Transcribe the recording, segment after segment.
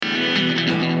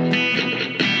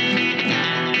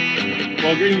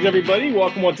Well, greetings, everybody.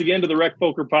 Welcome once again to the Rec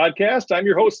Poker Podcast. I'm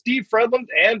your host, Steve Fredland,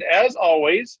 and as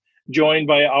always, joined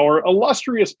by our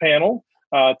illustrious panel.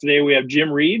 Today we have Jim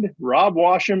Reed, Rob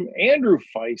Washam, Andrew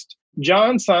Feist,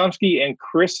 John Somsky, and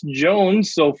Chris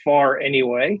Jones, so far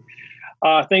anyway.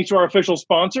 Thanks to our official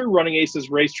sponsor, Running Aces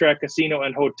Racetrack, Casino,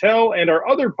 and Hotel, and our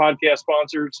other podcast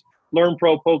sponsors, Learn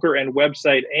Pro Poker and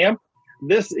website AMP.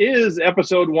 This is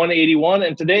episode 181,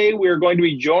 and today we are going to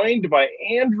be joined by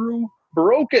Andrew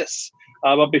Brokus.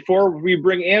 But before we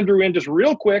bring Andrew in, just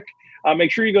real quick,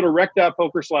 make sure you go to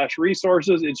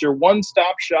rec.poker/resources. It's your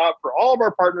one-stop shop for all of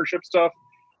our partnership stuff.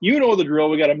 You know the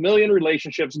drill. We got a million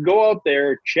relationships. Go out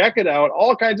there, check it out.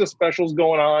 All kinds of specials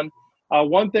going on.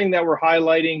 One thing that we're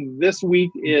highlighting this week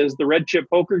is the Red Chip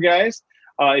Poker guys.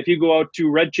 If you go out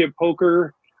to Red Chip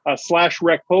Poker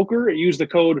 /Rec Poker, use the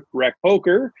code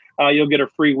RECPOKER, you'll get a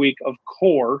free week of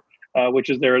Core, which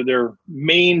is their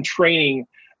main training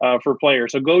for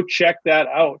players. So go check that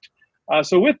out.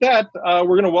 So with that,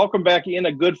 we're going to welcome back in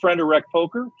a good friend of Rec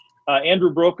Poker.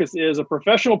 Andrew Brokus is a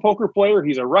professional poker player.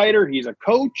 He's a writer. He's a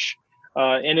coach.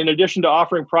 And in addition to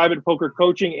offering private poker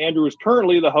coaching, Andrew is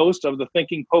currently the host of the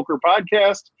Thinking Poker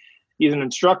podcast. He's an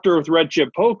instructor with Red Chip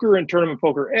Poker and Tournament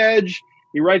Poker Edge.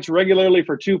 He writes regularly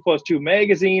for 2+2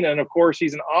 magazine. And of course,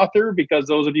 he's an author, because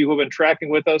those of you who have been tracking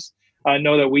with us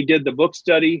know that we did the book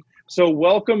study. So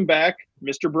welcome back,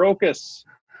 Mr. Brokus.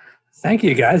 Thank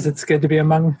you, guys. It's good to be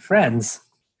among friends.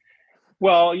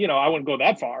 Well, I wouldn't go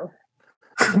that far.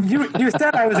 You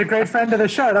said I was a great friend of the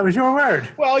show. That was your word.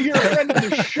 Well, you're a friend of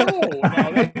the show.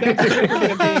 Now, that's different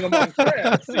than being among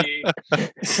friends. See,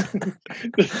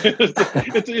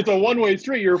 it's a one-way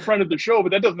street. You're a friend of the show,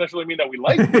 but that doesn't necessarily mean that we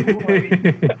like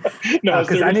you. No,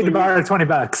 because I need to borrow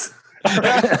 $20. All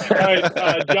right.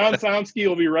 John Somsky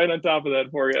will be right on top of that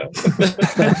for you.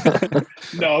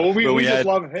 No, we just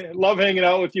love hanging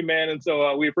out with you, man. And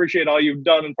so we appreciate all you've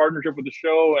done in partnership with the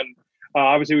show. And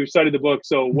obviously, we've studied the book.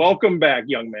 So welcome back,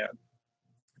 young man.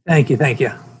 Thank you. Thank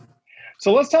you.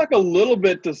 So let's talk a little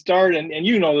bit to start. And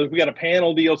we got a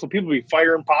panel deal, so people will be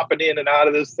firing, popping in and out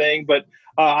of this thing. But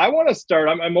I want to start.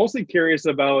 I'm mostly curious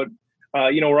about,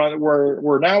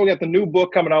 we're now we got the new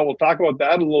book coming out. We'll talk about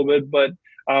that a little bit. But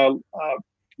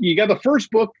you got the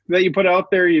first book that you put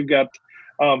out there. You've got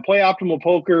Play Optimal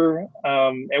Poker,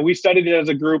 and we studied it as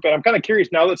a group. And I'm kind of curious,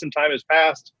 now that some time has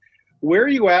passed, where are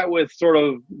you at with sort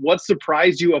of what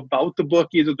surprised you about the book,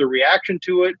 either the reaction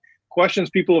to it, questions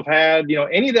people have had,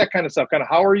 any of that kind of stuff? Kind of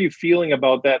how are you feeling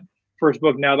about that first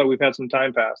book now that we've had some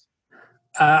time pass?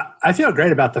 I feel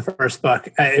great about the first book.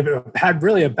 It had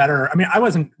really I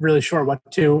wasn't really sure what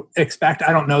to expect.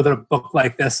 I don't know that a book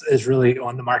like this is really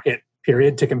on the market,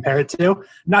 period, to compare it to.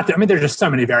 There's just so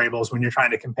many variables when you're trying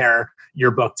to compare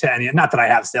your book to any, not that I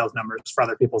have sales numbers for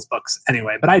other people's books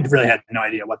anyway, but I really had no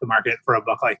idea what the market for a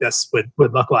book like this would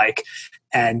look like.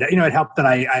 And, it helped that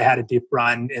I had a deep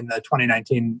run in the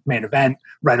 2019 main event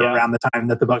around the time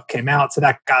that the book came out. So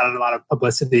that got a lot of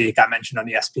publicity. It got mentioned on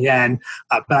ESPN.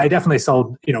 But I definitely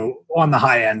sold, on the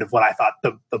high end of what I thought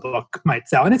the book might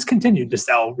sell. And it's continued to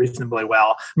sell reasonably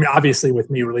well. Obviously, with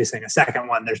me releasing a second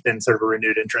one, there's been sort of a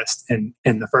renewed interest in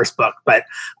the first book. But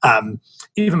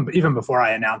even before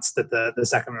I announced that the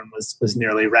second one was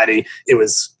nearly ready, it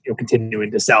was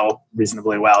continuing to sell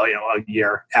reasonably well, a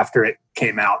year after it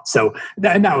came out. So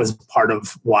that was part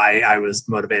of why I was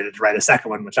motivated to write a second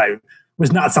one, which I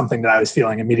was not something that I was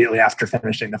feeling immediately after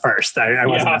finishing the first. I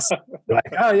wasn't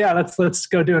like, oh yeah, let's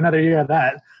go do another year of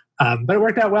that. But it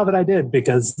worked out well that I did,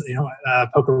 because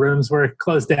poker rooms were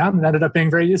closed down, and ended up being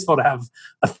very useful to have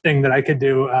a thing that I could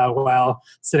do while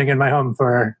sitting in my home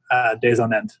for days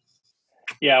on end.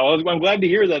 Yeah, well, I'm glad to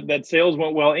hear that sales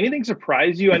went well. Anything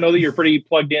surprise you? I know that you're pretty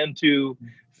plugged into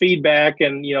feedback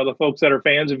and, the folks that are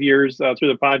fans of yours through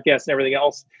the podcast and everything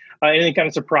else. Anything kind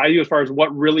of surprise you as far as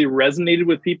what really resonated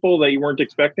with people that you weren't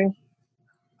expecting?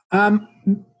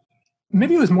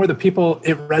 Maybe it was more the people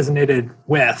it resonated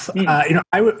with.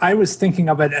 I was thinking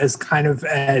of it as kind of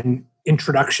an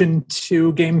introduction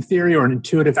to game theory, or an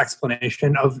intuitive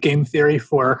explanation of game theory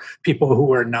for people who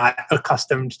were not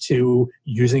accustomed to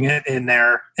using it in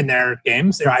their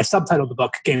games. I subtitled the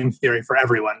book Game Theory for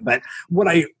Everyone, but what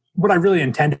I really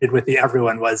intended with the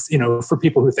everyone was, for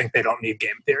people who think they don't need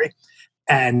game theory.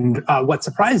 And what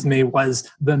surprised me was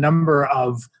the number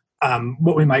of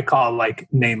what we might call like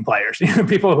name players,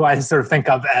 people who I sort of think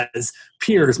of as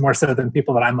peers more so than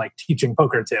people that I'm like teaching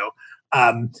poker to.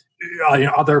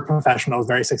 Other professionals,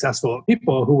 very successful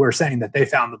people who were saying that they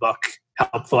found the book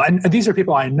helpful. And these are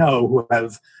people I know who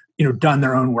have, done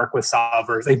their own work with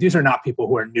solvers. Like, these are not people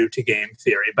who are new to game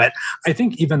theory. But I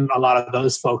think even a lot of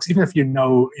those folks, even if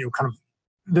kind of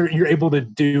you're able to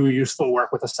do useful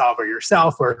work with a solver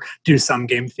yourself or do some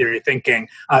game theory thinking.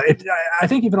 I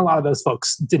think even a lot of those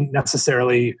folks didn't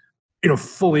necessarily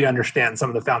fully understand some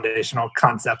of the foundational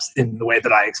concepts in the way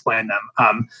that I explained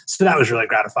them. So that was really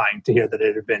gratifying to hear that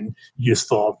it had been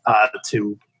useful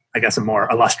to, I guess, a more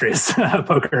illustrious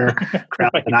poker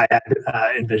crowd than I had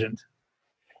envisioned.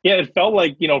 Yeah, it felt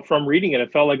like, from reading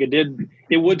it felt like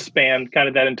it would span kind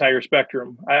of that entire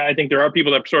spectrum. I think there are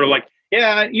people that are sort of like,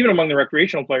 yeah, even among the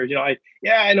recreational players,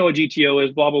 I know what GTO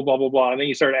is, blah, blah, blah, blah, blah. And then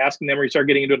you start asking them or you start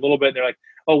getting into it a little bit and they're like,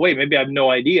 oh, wait, maybe I have no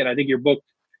idea. And I think your book,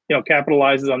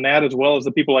 capitalizes on that, as well as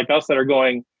the people like us that are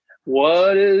going,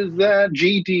 what is that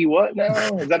GT? What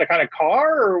now? Is that a kind of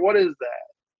car or what is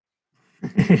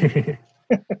that?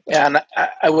 Yeah, and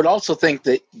I would also think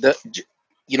that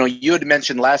you had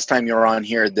mentioned last time you were on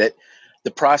here that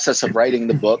the process of writing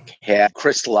the book had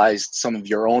crystallized some of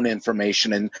your own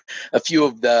information, and a few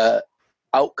of the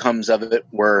outcomes of it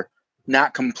were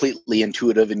not completely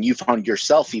intuitive, and you found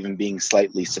yourself even being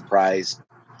slightly surprised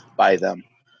by them.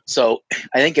 So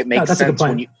I think it makes sense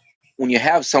when you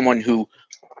have someone who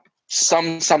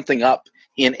sums something up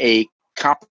in a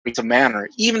comprehensive manner,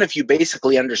 even if you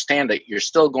basically understand it, you're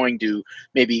still going to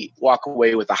maybe walk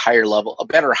away with a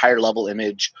better higher level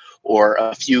image or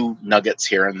a few nuggets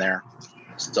here and there.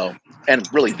 So,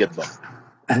 and really good book.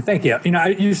 Thank you.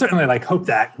 You certainly hope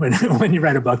that when you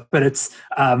write a book, but it's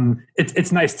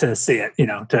nice to see it,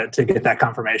 to get that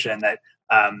confirmation that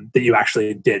you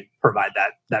actually did provide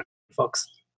that folks.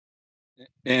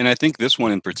 And I think this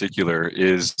one in particular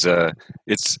is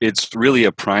it's really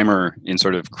a primer in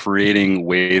sort of creating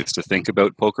ways to think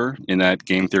about poker in that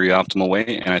game theory optimal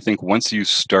way. And I think once you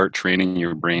start training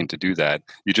your brain to do that,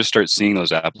 you just start seeing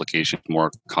those applications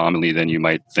more commonly than you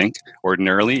might think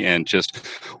ordinarily. And just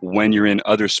when you're in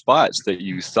other spots that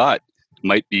you thought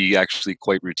might be actually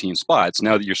quite routine spots,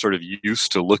 now that you're sort of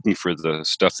used to looking for the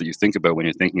stuff that you think about when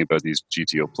you're thinking about these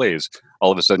GTO plays,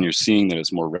 all of a sudden you're seeing that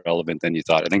it's more relevant than you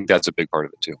thought. I think that's a big part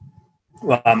of it too.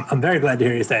 Well, I'm very glad to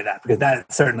hear you say that, because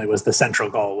that certainly was the central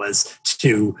goal, was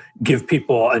to give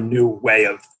people a new way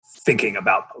of thinking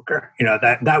about poker.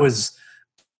 That was,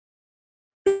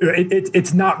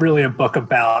 it's not really a book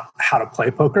about how to play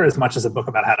poker as much as a book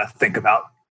about how to think about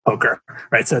poker,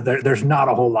 right? So there's not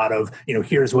a whole lot of,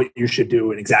 here's what you should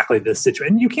do in exactly this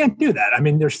situation. And you can't do that. I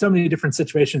mean, there's so many different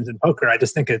situations in poker. I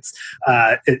just think it's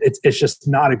just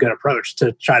not a good approach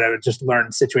to try to just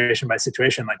learn situation by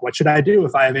situation. Like, what should I do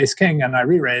if I have ace king and I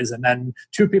re-raise and then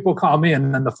two people call me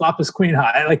and then the flop is queen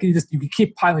high? Like, you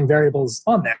keep piling variables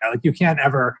on there. Like, you can't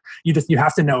ever, you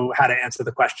have to know how to answer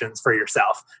the questions for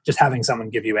yourself. Just having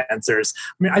someone give you answers.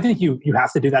 I mean, I think you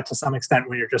have to do that to some extent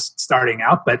when you're just starting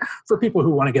out, but for people who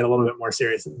want to get a little bit more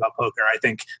serious about poker, I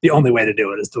think the only way to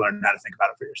do it is to learn how to think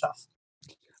about it for yourself.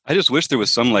 I just wish there was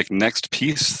some next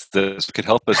piece that could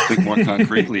help us think more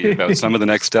concretely about some of the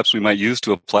next steps we might use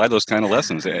to apply those kind of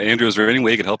lessons. Andrew, is there any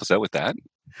way you could help us out with that?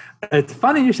 It's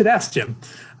funny you should ask, Jim.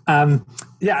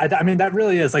 Yeah, I mean, that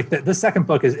really is the second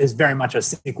book is very much a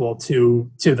sequel to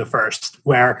the first,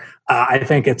 where I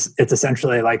think it's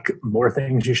essentially more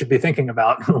things you should be thinking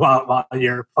about while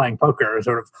you're playing poker.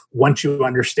 Sort of, once you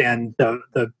understand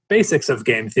the basics of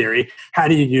game theory, how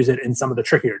do you use it in some of the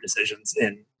trickier decisions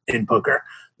in poker?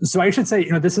 So I should say,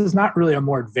 this is not really a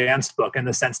more advanced book in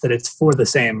the sense that it's for the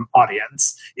same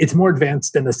audience. It's more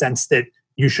advanced in the sense that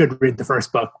you should read the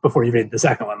first book before you read the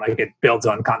second one. It builds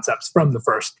on concepts from the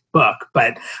first book,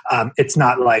 but it's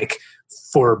not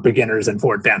for beginners and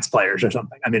for advanced players or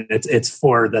something. I mean, it's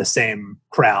for the same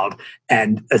crowd.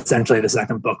 And essentially the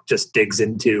second book just digs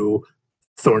into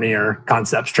thornier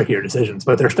concepts, trickier decisions,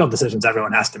 but they're still decisions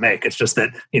everyone has to make. It's just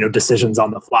that, decisions on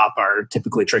the flop are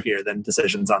typically trickier than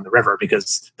decisions on the river,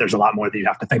 because there's a lot more that you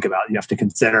have to think about. You have to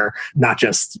consider not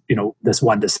just, this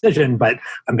one decision, but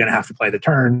I'm going to have to play the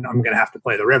turn, I'm going to have to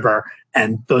play the river.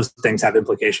 And those things have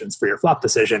implications for your flop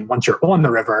decision. Once you're on the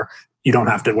river, you don't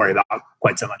have to worry about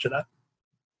quite so much of that.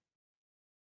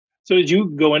 So did you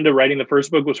go into writing the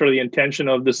first book with sort of the intention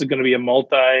of this is going to be a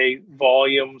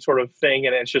multi-volume sort of thing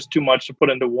and it's just too much to put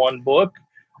into one book?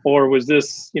 Or was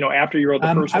this, after you wrote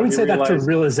the first I one, would say that's a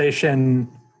realization.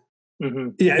 Mm-hmm.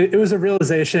 Yeah, it was a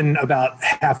realization about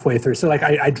halfway through. So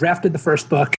I drafted the first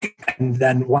book, and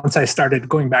then once I started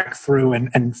going back through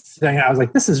and saying, I was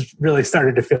like, this is really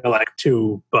started to feel like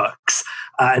two books.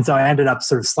 And so I ended up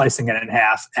sort of slicing it in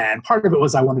half. And part of it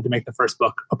was I wanted to make the first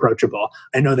book approachable.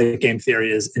 I know that game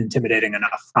theory is intimidating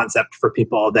enough concept for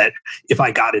people that if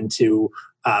I got into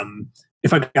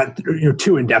if I got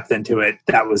too in depth into it,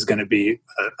 that was going to be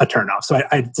a turnoff. So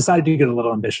I decided to get a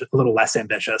little less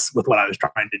ambitious with what I was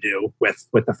trying to do with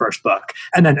the first book,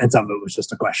 and some of it was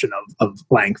just a question of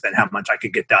length and how much I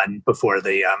could get done before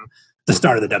the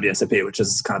start of the WSOP, which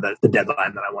is kind of the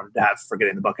deadline that I wanted to have for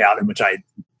getting the book out, and which I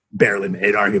barely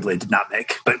made, arguably did not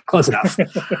make, but close enough.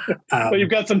 Well, you've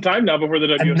got some time now before the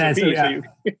WSOP.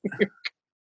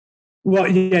 Well,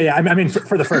 yeah. I mean,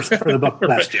 for the book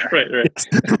last year, right.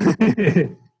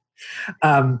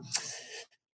 Yes.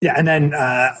 Yeah, and then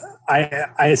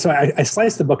I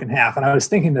sliced the book in half, and I was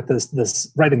thinking that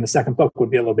this writing the second book would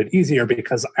be a little bit easier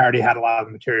because I already had a lot of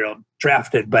the material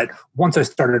drafted. But once I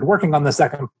started working on the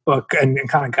second book and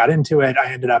kind of got into it,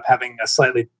 I ended up having a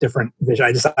slightly different vision.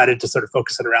 I decided to sort of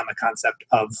focus it around the concept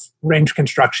of range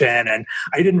construction, and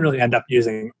I didn't really end up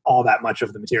using all that much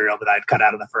of the material that I'd cut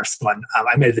out of the first one.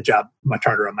 I made the job much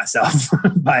harder on myself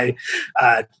by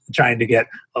trying to get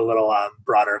a little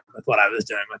broader with what I was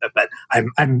doing with it. But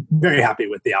I'm very happy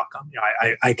with the outcome.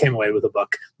 I came away with a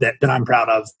book that I'm proud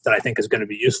of, that I think is going to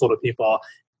be useful to people.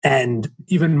 And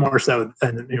even more so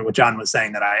than what John was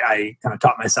saying, that I kind of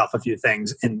taught myself a few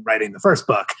things in writing the first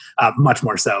book, much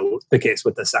more so the case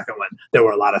with the second one. There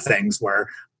were a lot of things where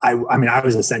I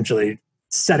was essentially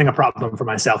setting a problem for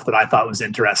myself that I thought was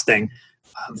interesting,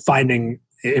 finding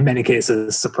in many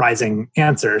cases surprising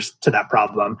answers to that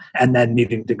problem, and then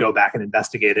needing to go back and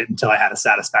investigate it until I had a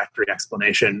satisfactory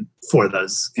explanation for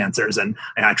those answers. And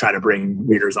I try to bring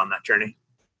readers on that journey.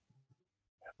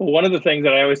 Well, one of the things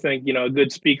that I always think, a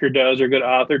good speaker does or a good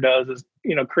author does is,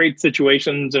 create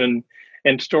situations and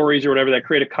stories or whatever that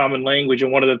create a common language.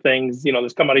 And one of the things,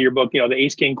 that's come out of your book, the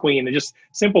Ace, King, Queen, and just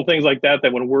simple things like that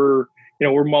when we're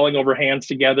mulling over hands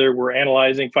together, we're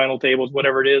analyzing final tables,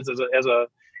 whatever it is,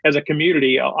 as a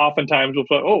community, oftentimes we'll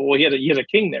say, oh, well, he has a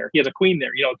king there, he has a queen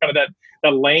there, kind of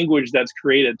that language that's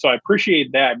created. So I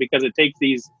appreciate that, because it takes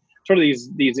these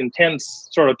intense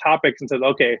sort of topics and says,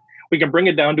 okay, we can bring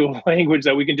it down to a language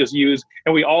that we can just use,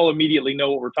 and we all immediately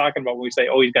know what we're talking about when we say,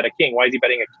 oh, he's got a king. Why is he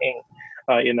betting a king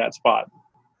in that spot?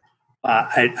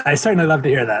 I certainly love to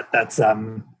hear that. That's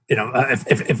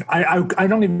if I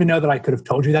don't even know that I could have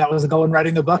told you that was a goal in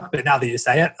writing the book, but now that you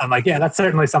say it, I'm like, yeah, that's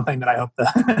certainly something that I hope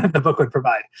the book would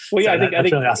provide. Well, yeah, so I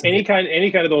think really awesome. any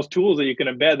kind of those tools that you can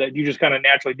embed that you just kind of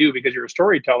naturally do because you're a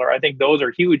storyteller, I think those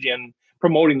are huge in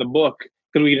promoting the book,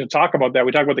 because we can talk about that.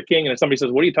 We talk about the king, and if somebody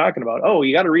says, what are you talking about? Oh,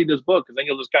 you got to read this book, because then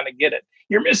you'll just kind of get it.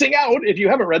 You're missing out if you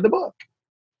haven't read the book.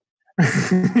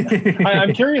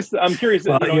 I'm curious. Well,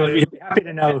 you'll be happy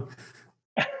to know.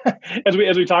 As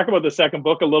we talk about the second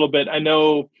book a little bit, I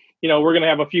know, we're going to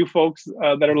have a few folks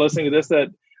that are listening to this that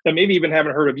maybe even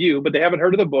haven't heard of you, but they haven't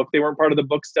heard of the book. They weren't part of the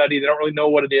book study. They don't really know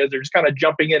what it is. They're just kind of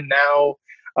jumping in now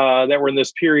that we're in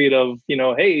this period of,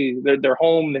 hey, they're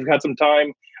home. They've got some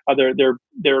time.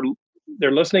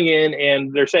 They're listening in,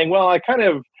 and they're saying, well, I kind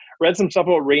of read some stuff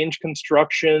about range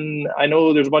construction. I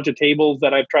know there's a bunch of tables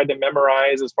that I've tried to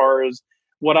memorize as far as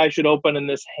what I should open in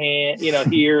this hand,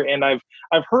 here. And I've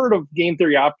heard of game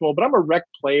theory optimal, but I'm a rec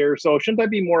player, so shouldn't I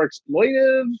be more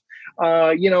exploitive?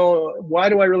 Why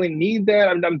do I really need that?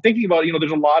 I'm thinking about,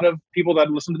 there's a lot of people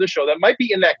that listen to this show that might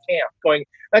be in that camp going,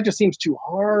 that just seems too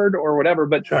hard or whatever.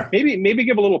 But sure, maybe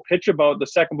give a little pitch about the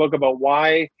second book, about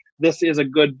why this is a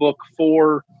good book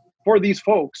for these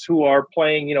folks who are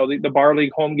playing, the bar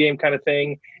league home game kind of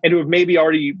thing, and who have maybe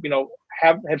already,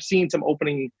 have seen some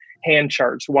opening hand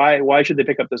charts. Why should they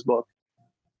pick up this book?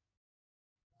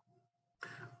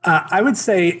 I would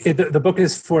say the book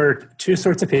is for two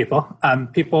sorts of people.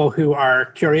 People who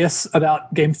are curious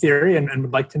about game theory and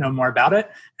would like to know more about it,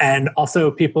 and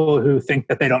also people who think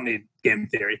that they don't need game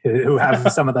theory, who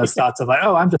have some of those thoughts of like,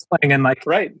 oh, I'm just playing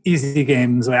in easy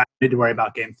games, I don't need to worry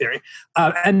about game theory.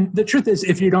 And the truth is,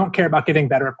 if you don't care about getting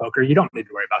better at poker, you don't need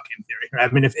to worry about game theory. Right?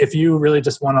 I mean, if you really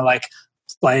just want to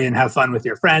play and have fun with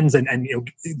your friends, and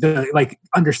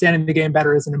understanding the game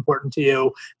better isn't important to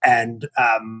you, and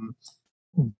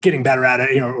getting better at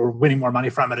it, or winning more money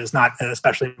from it is not an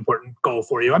especially important goal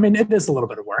for you. I mean, it is a little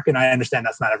bit of work, and I understand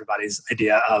that's not everybody's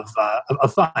idea of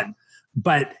fun.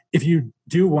 But if you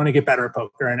do want to get better at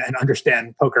poker and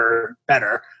understand poker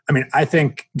better, I mean, I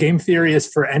think game theory is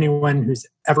for anyone who's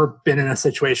ever been in a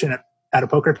situation at a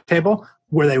poker table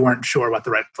where they weren't sure what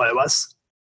the right play was.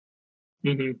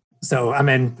 Mm-hmm. So, I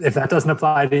mean, if that doesn't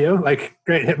apply to you,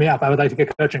 great, hit me up. I would like to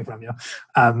get coaching from you.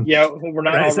 Yeah, we're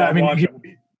not all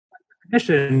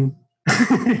mission.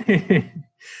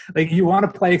 You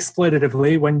want to play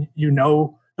exploitatively when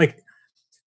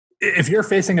if you're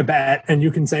facing a bet and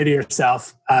you can say to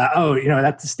yourself,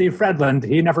 that's Steve Fredland,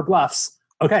 he never bluffs.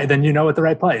 Okay, then you know what the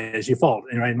right play is. You fold.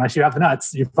 Unless you have the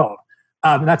nuts, you fold.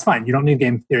 That's fine. You don't need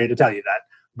game theory to tell you that.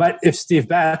 But if Steve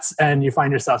bets and you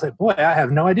find yourself like, boy, I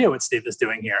have no idea what Steve is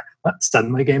doing here, but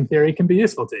suddenly game theory can be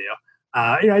useful to you.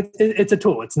 It's a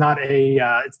tool. It's not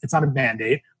a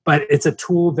mandate, but it's a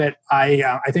tool that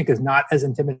I think is not as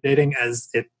intimidating as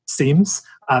it seems.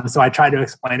 So I try to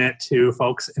explain it to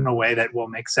folks in a way that will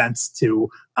make sense to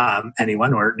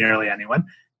anyone or nearly anyone.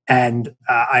 And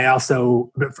I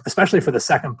also, especially for the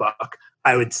second book,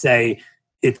 I would say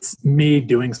it's me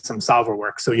doing some solver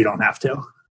work so you don't have to.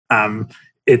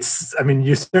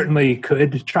 You certainly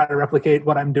could try to replicate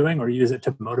what I'm doing or use it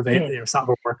to motivate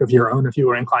solver work of your own if you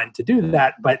were inclined to do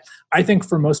that. But I think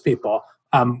for most people,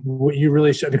 what you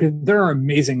really should, because there are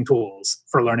amazing tools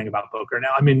for learning about poker now.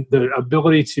 I mean, the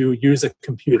ability to use a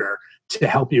computer to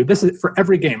help you. This is for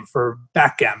every game, for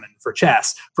backgammon, for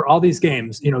chess, for all these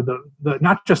games. The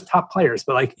not just top players,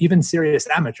 but like even serious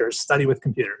amateurs study with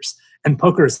computers. And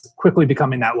poker is quickly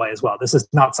becoming that way as well. This is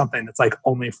not something that's like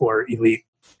only for elite,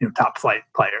 top flight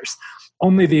players.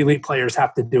 Only the elite players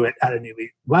have to do it at an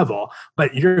elite level,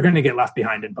 but you're going to get left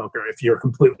behind in poker if you're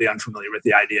completely unfamiliar with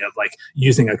the idea of like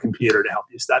using a computer to help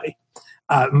you study.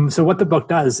 So what the book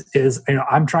does is,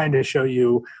 I'm trying to show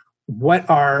you what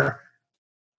are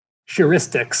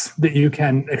heuristics that you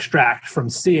can extract from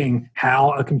seeing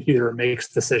how a computer makes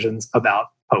decisions about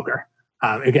poker.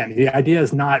 Again, the idea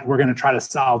is not we're going to try to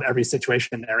solve every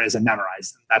situation there is and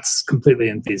memorize them. That's completely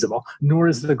infeasible. Nor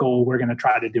is the goal we're going to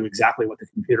try to do exactly what the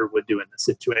computer would do in the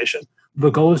situation. The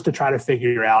goal is to try to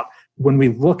figure out, when we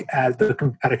look at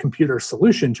a computer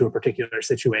solution to a particular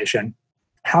situation,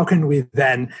 how can we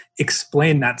then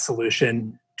explain that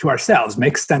solution to ourselves,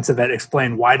 make sense of it,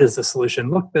 explain why does the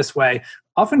solution look this way.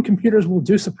 Often computers will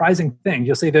do surprising things.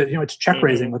 You'll see that it's check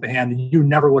raising with a hand and you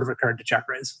never would have occurred to check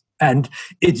raise. And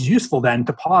it's useful then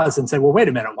to pause and say, well, wait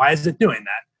a minute, why is it doing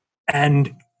that?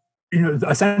 And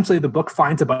essentially the book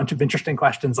finds a bunch of interesting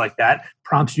questions like that,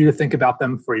 prompts you to think about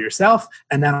them for yourself,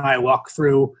 and then I walk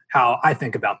through how I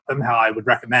think about them, how I would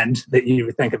recommend that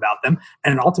you think about them,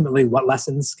 and ultimately what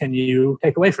lessons can you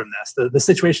take away from this. The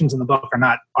situations in the book are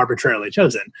not arbitrarily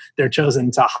chosen. They're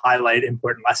chosen to highlight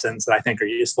important lessons that I think are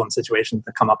useful in situations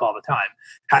that come up all the time.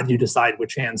 How do you decide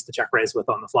which hands to check raise with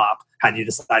on the flop? How do you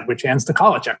decide which hands to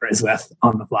call a check raise with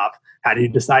on the flop? How do you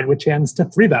decide which hands to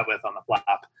 3-bet with on the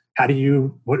flop? What do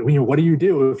you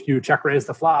do if you check raise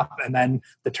the flop and then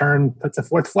the turn puts a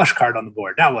 4th flush card on the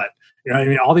board? Now what?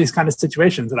 All these kind of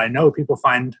situations that I know people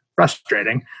find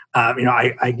frustrating.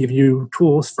 I give you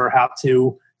tools for how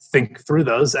to think through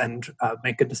those and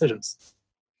make good decisions.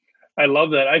 I love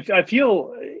that. I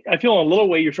feel in a little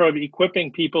way you're sort of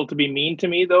equipping people to be mean to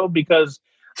me though, because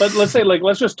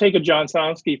let's just take a John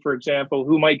Somsky, for example,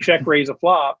 who might check raise a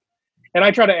flop, and I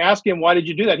try to ask him, why did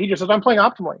you do that? He just says, I'm playing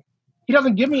optimally. He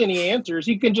doesn't give me any answers.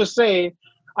 He can just say,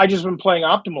 I just been playing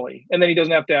optimally. And then he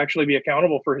doesn't have to actually be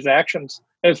accountable for his actions.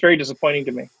 And it's very disappointing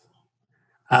to me.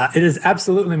 It is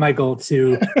absolutely my goal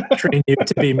to train you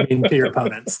to be mean to your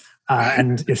opponents.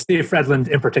 And Steve Fredlund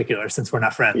in particular, since we're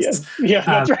not friends. Yeah,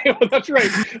 that's right. That's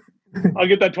right. I'll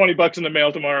get that $20 in the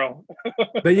mail tomorrow.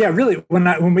 But yeah, really,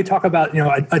 when we talk about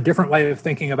a different way of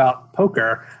thinking about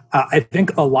poker, I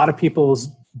think a lot of people's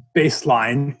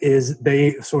baseline is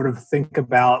they sort of think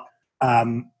about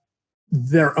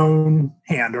their own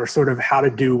hand or sort of how to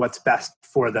do what's best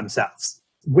for themselves,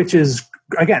 which is,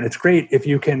 again, it's great if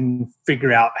you can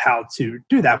figure out how to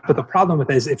do that. But the problem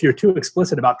with it is if you're too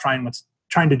explicit about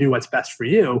trying to do what's best for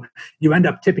you, you end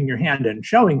up tipping your hand and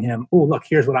showing him, oh, look,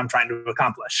 here's what I'm trying to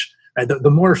accomplish. Right?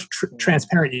 The more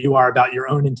transparent you are about your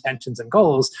own intentions and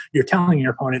goals, you're telling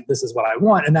your opponent, this is what I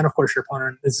want. And then, of course, your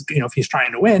opponent is, if he's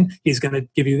trying to win, he's going to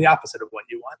give you the opposite of what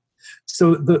you want.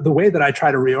 So the way that I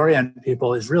try to reorient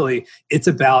people is really, it's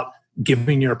about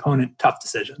giving your opponent tough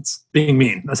decisions, being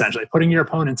mean, essentially, putting your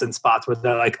opponents in spots where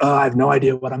they're like, oh, I have no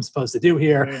idea what I'm supposed to do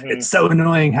here. Mm-hmm. It's so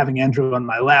annoying having Andrew on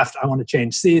my left. I want to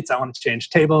change seats. I want to change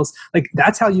tables. Like,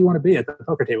 that's how you want to be at the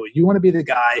poker table. You want to be the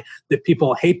guy that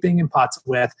people hate being in pots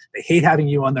with. They hate having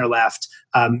you on their left.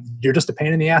 You're just a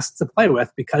pain in the ass to play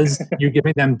with because you're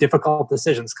giving them difficult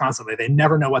decisions constantly. They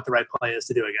never know what the right play is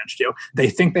to do against you. They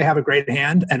think they have a great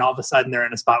hand, and all of a sudden they're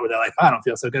in a spot where they're like, oh, I don't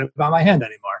feel so good about my hand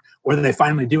anymore. Or they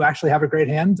finally do actually have a great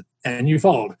hand, and you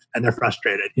fold, and they're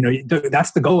frustrated.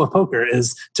 That's the goal of poker,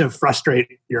 is to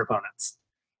frustrate your opponents.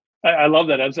 I love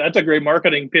that. That's a great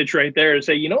marketing pitch right there. To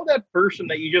say, that person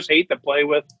that you just hate to play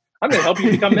with, I'm going to help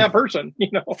you become that person.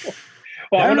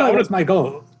 Well, I don't know. That was my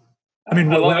goal. I mean,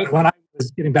 when I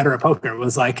was getting better at poker, it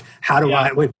was like, how do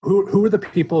who are the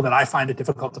people that I find it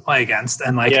difficult to play against,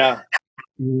 and how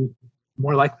be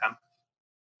more like them.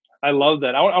 I love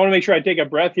that. I want to make sure I take a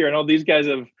breath here. I know these guys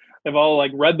have they've all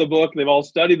like read the book, they've all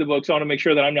studied the book. So I want to make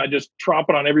sure that I'm not just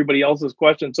tromping on everybody else's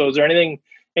questions. So is there anything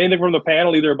from the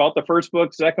panel, either about the first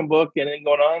book, second book, anything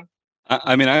going on?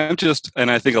 I mean, I'm just,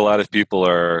 and I think a lot of people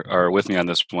are with me on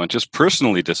this one, just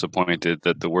personally disappointed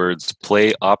that the words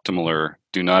 "play optimaler"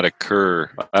 do not occur.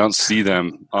 I don't see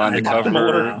them on the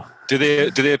cover. Do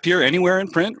they appear anywhere in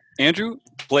print, Andrew?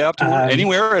 Play optimaler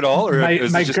anywhere at all, or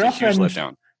is it just a huge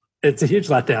letdown? It's a huge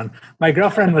letdown. My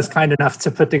girlfriend was kind enough to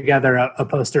put together a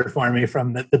poster for me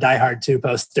from the Die Hard 2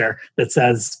 poster that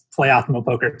says "Play Optimal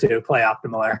Poker 2, Play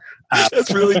Optimaler."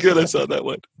 That's really good. I saw that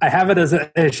one. I have it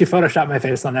she photoshopped my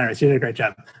face on there. She did a great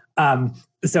job.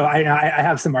 So I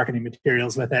have some marketing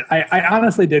materials with it. I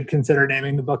honestly did consider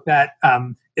naming the book that.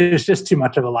 It's just too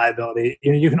much of a liability.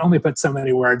 You can only put so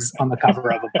many words on the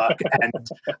cover of a book, and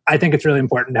I think it's really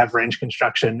important to have range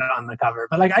construction on the cover.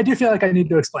 But like, I do feel like I need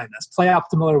to explain this. Play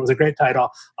Optimaler was a great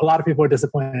title. A lot of people are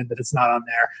disappointed that it's not on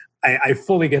there. I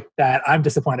fully get that. I'm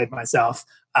disappointed myself.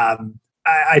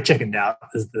 I chickened out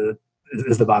is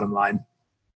the bottom line.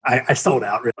 I sold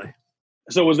out, really.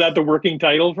 So was that the working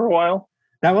title for a while?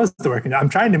 That was the working. I'm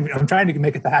trying to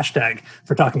make it the hashtag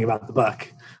for talking about the book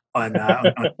on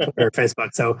Twitter or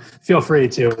Facebook. So feel free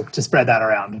to spread that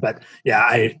around. But yeah,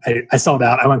 I sold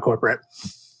out. I went corporate.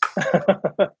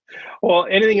 Well,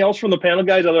 anything else from the panel,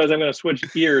 guys? Otherwise, I'm going to switch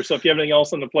gears. So if you have anything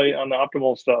else on the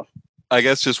optimal stuff. I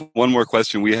guess just one more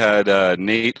question. We had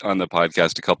Nate on the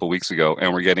podcast a couple weeks ago,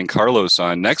 and we're getting Carlos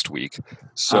on next week.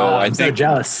 So I'm so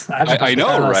jealous. I know,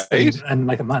 Carlos right? In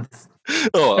like a month.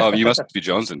 You must be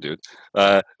jonesing, dude.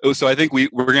 So I think we're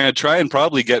going to try and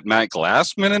probably get Matt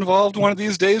Glassman involved one of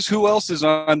these days. Who else is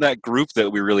on that group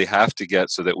that we really have to get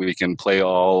so that we can play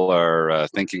all our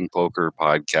Thinking Poker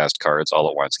podcast cards all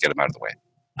at once, get them out of the way?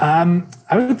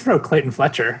 I would throw Clayton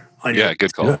Fletcher on. Yeah,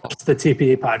 good call. The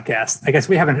TPE podcast. I guess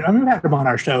we've had him on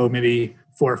our show maybe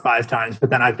 4 or 5 times,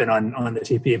 but then I've been on the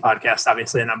TPE podcast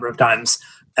obviously a number of times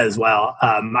as well.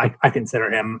 I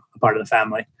consider him a part of the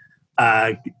family.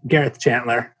 Gareth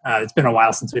Chandler. It's been a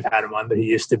while since we've had him on, but he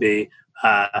used to be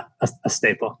a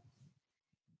staple.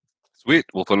 Sweet.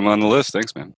 We'll put him on the list.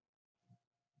 Thanks, man.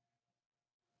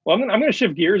 Well, I'm going to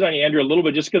shift gears on you, Andrew, a little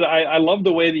bit, just because I love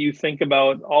the way that you think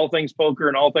about all things poker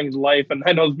and all things life. And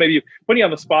I know maybe putting you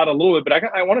on the spot a little bit,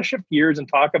 but I want to shift gears and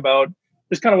talk about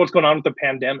just kind of what's going on with the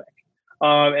pandemic.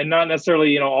 And not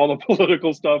necessarily, all the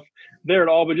political stuff there at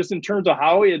all, but just in terms of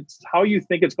how you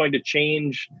think it's going to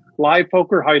change live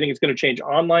poker, how you think it's going to change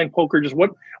online poker. Just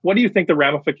what do you think the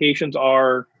ramifications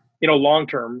are, long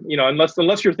term?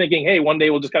 Unless you're thinking, hey, one day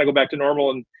we'll just kind of go back to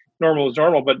normal and normal is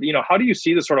normal. But how do you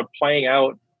see this sort of playing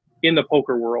out in the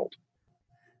poker world?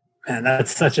 Man,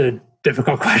 that's such a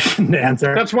difficult question to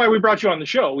answer. That's why we brought you on the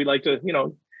show. We like to,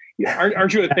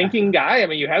 aren't you a thinking guy? I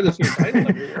mean, you have this in your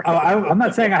title. I'm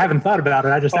not saying I haven't thought about it.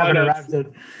 I just haven't arrived at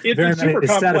very many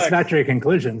satisfactory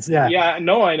conclusions. Yeah. Yeah,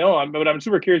 no, I know. But I'm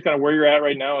super curious kind of where you're at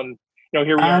right now. And,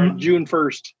 here we are on June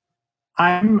 1st.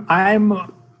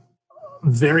 I'm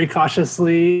very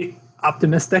cautiously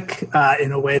optimistic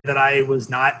in a way that I was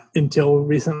not until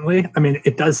recently. I mean,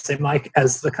 it does seem like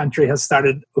as the country has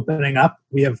started opening up,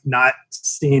 we have not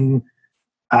seen.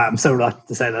 I'm so reluctant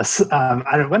to say this.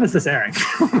 When is this airing?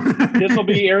 This will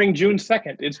be airing June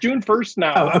 2nd. It's June 1st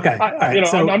now. Oh, okay.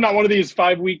 I'm not one of these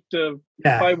 5 week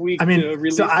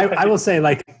release. So I will say,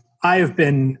 like, I have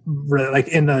been really, like,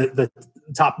 in the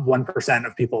top 1%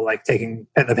 of people like taking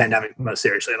the pandemic most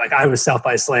seriously. Like, I was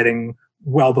self-isolating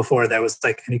well before there was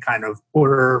like any kind of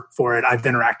order for it. I've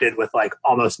interacted with like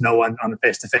almost no one on a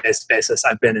face-to-face basis.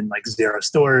 I've been in like 0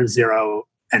 stores, 0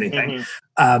 anything.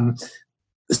 Mm-hmm.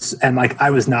 And like, I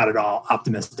was not at all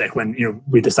optimistic when,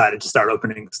 we decided to start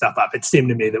opening stuff up. It seemed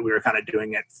to me that we were kind of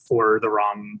doing it for the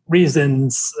wrong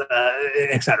reasons,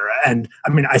 et cetera. And I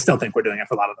mean, I still think we're doing it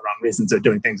for a lot of the wrong reasons or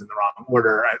doing things in the wrong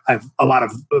order. I have a lot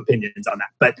of opinions on that,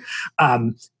 but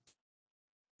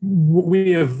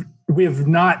we have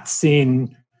not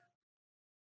seen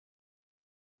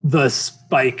the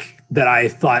spike that I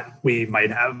thought we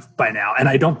might have by now. And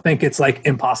I don't think it's like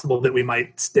impossible that we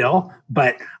might still,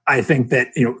 but I think that,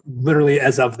 literally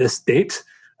as of this date,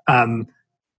 I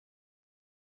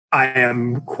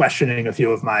am questioning a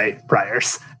few of my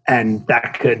priors, and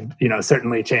that could,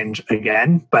 certainly change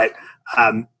again, but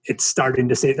it's starting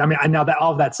to see, now that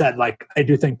all of that said, like, I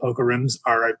do think poker rooms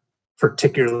are a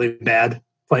particularly bad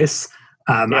place.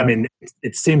 I mean,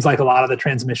 it seems like a lot of the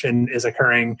transmission is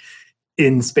occurring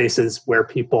in spaces where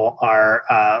people are,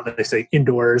 let's say,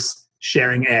 indoors,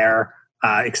 sharing air,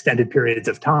 extended periods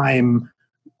of time,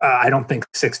 I don't think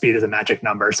 6 feet is a magic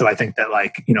number. So I think that,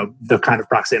 like, you know, the kind of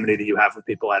proximity that you have with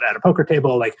people at a poker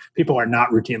table, like, people are not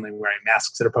routinely wearing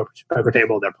masks at a poker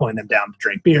table. They're pulling them down to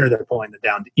drink beer. They're pulling them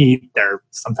down to eat. They're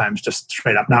sometimes just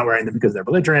straight up not wearing them because they're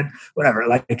belligerent, whatever.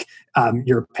 Like,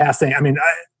 you're passing,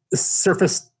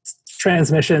 surface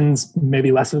transmissions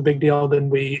maybe less of a big deal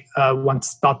than we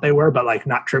once thought they were, but like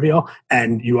not trivial.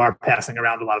 And you are passing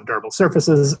around a lot of durable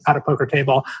surfaces at a poker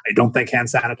table. I don't think hand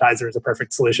sanitizer is a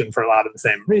perfect solution for a lot of the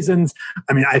same reasons.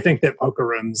 I mean, I think that poker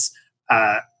rooms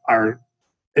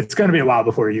it's going to be a while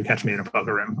before you catch me in a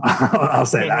poker room. I'll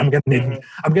say that. I'm going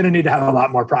to need to have a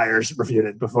lot more priors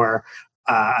refuted before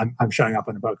I'm showing up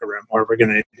in a poker room, or we're going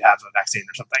to need to have a vaccine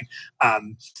or something.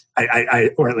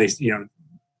 Or at least, you know,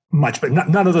 much, but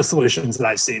none of the solutions that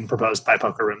I've seen proposed by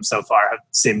poker rooms so far have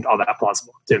seemed all that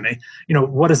plausible to me. You know,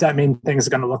 what does that mean things are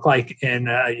going to look like in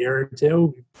a year or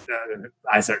two?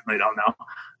 I certainly don't know.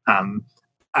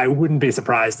 I wouldn't be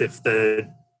surprised if the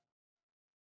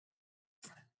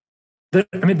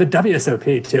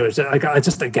WSOP too is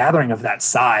just a gathering of that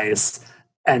size,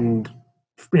 and,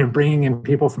 you know, bringing in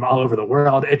people from all over the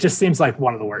world. It just seems like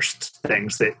one of the worst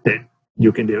things that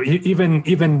you can do.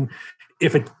 Even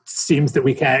if it seems that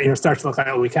we can, you know, start to look like,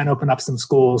 oh, we can open up some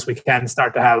schools, we can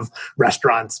start to have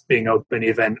restaurants being open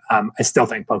even. I still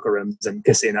think poker rooms and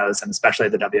casinos, and especially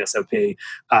the WSOP,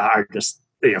 are just,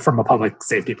 you know, from a public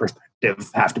safety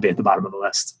perspective, have to be at the bottom of the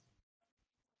list.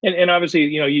 And obviously,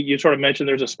 you know, you sort of mentioned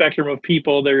there's a spectrum of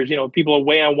people. There's, you know, people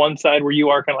away on one side where you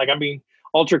are kind of like, I'm being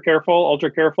ultra careful,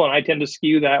 and I tend to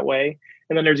skew that way.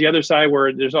 And then there's the other side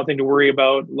where there's nothing to worry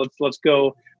about. Let's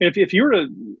go. If you were to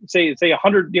say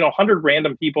 100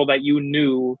 random people that you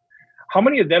knew, how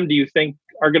many of them do you think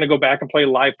are going to go back and play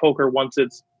live poker once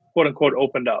it's quote unquote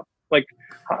opened up? Like,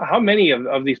 how many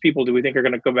of these people do we think are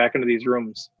going to go back into these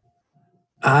rooms?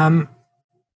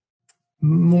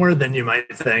 More than you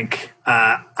might think.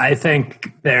 I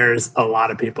think there's a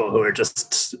lot of people who are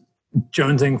just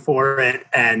jonesing for it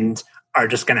and are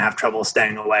just going to have trouble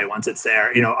staying away once it's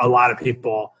there. You know, a lot of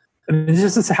people, I mean,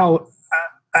 this is how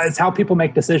it's how people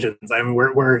make decisions. I mean,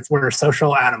 we're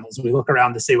social animals. We look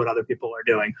around to see what other people are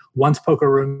doing. Once poker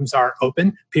rooms are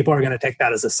open, people are going to take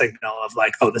that as a signal of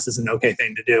like, oh, this is an okay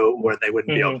thing to do, or they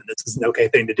wouldn't be open. This is an okay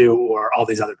thing to do, or all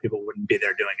these other people wouldn't be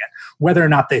there doing it. Whether or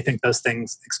not they think those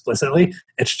things explicitly,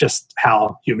 it's just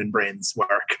how human brains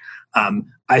work.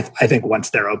 I think once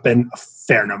they're open, a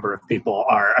fair number of people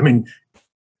are, I mean,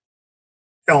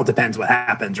 it all depends what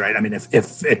happens, right? I mean,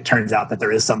 if it turns out that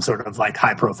there is some sort of like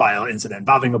high profile incident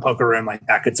involving a poker room, like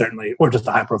that could certainly, or just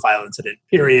a high profile incident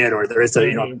period, or there is a,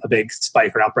 you know, a big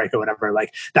spike or outbreak or whatever,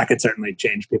 like that could certainly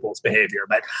change people's behavior.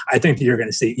 But I think you're going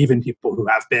to see even people who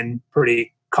have been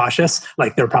pretty cautious,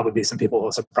 like there'll probably be some people who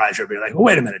will surprise you and be like, oh,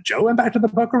 wait a minute, Joe went back to the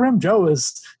poker room? He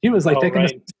was like taking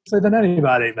this seriously than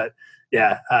anybody. But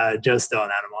yeah, Joe's still an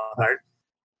animal at heart.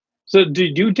 So do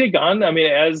you take on, I mean,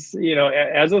 as you know,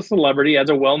 as a celebrity, as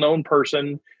a well-known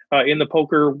person in the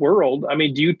poker world, I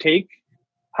mean, do you take,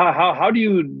 how do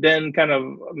you then kind of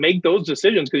make those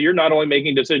decisions? Because you're not only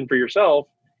making a decision for yourself,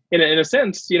 in a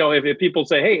sense, you know, if people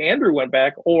say, hey, Andrew went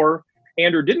back or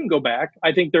Andrew didn't go back,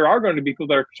 I think there are going to be people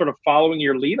that are sort of following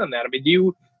your lead on that. I mean, do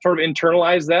you sort of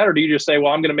internalize that, or do you just say,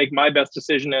 well, I'm going to make my best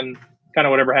decision and kind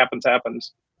of whatever happens,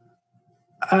 happens?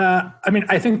 I mean,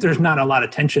 I think there's not a lot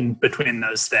of tension between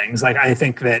those things. Like, I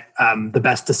think that the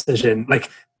best decision,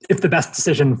 like if the best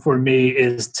decision for me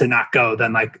is to not go,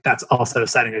 then like that's also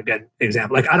setting a good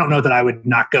example. Like, I don't know that I would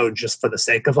not go just for the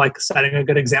sake of like setting a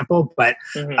good example, but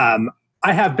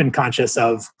I have been conscious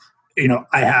of, you know,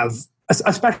 I have,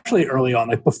 especially early on,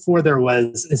 like before there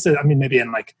was, I mean, maybe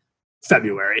in like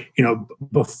February, you know,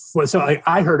 before, so like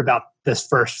I heard about this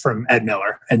first from Ed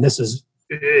Miller, and this is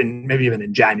maybe even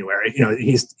in January. You know,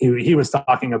 he was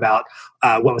talking about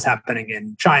what was happening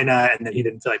in China, and that he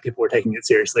didn't feel like people were taking it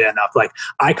seriously enough. Like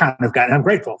I kind of got, and I'm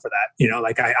grateful for that. You know,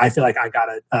 like I feel like I got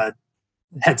a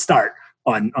head start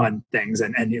on things,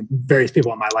 and you know, various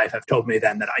people in my life have told me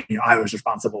then that I was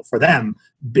responsible for them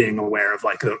being aware of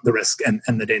like the risk and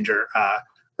the danger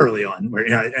early on, where,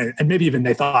 you know, and maybe even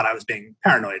they thought I was being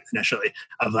paranoid initially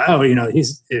of like, oh, you know,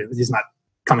 he's not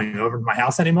coming over to my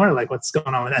house anymore. Like, what's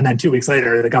going on? And then 2 weeks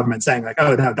later, the government saying like,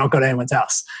 oh no, don't go to anyone's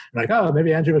house. I'm like, oh,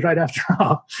 maybe Andrew was right after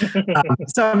all.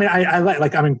 So I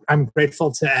mean, I'm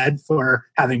grateful to Ed for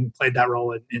having played that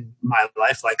role in my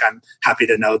life. Like, I'm happy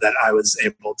to know that I was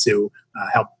able to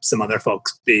help some other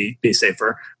folks be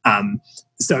safer.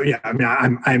 So yeah, I mean,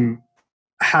 I'm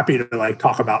happy to like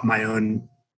talk about my own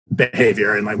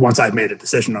behavior, and like once I've made a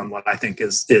decision on what I think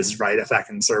is right, if that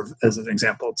can serve as an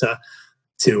example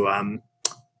to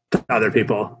other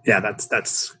people, yeah,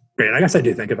 that's great. I guess I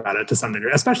do think about it to some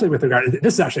degree, especially with regard.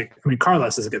 This is actually, I mean,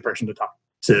 Carlos is a good person to talk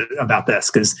to about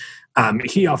this because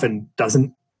he often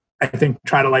doesn't, I think,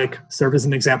 try to like serve as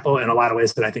an example in a lot of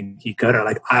ways that I think he could, or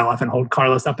like I'll often hold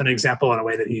Carlos up an example in a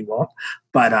way that he won't.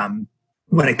 But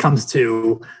when it comes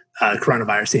to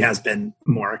coronavirus, he has been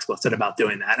more explicit about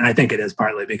doing that, and I think it is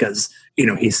partly because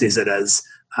he sees it as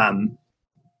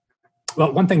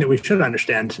well. One thing that we should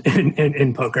understand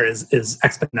in poker is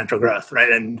exponential growth, right?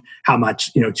 And how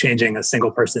much changing a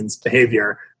single person's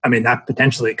behavior. I mean, that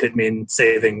potentially could mean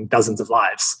saving dozens of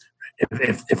lives.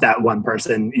 If that one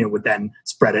person would then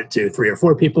spread it to 3 or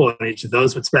 4 people, and each of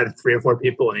those would spread it to 3 or 4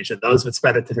 people, and each of those would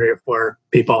spread it to 3 or 4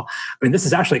 people. I mean, this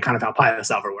is actually kind of how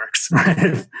PioSolver works,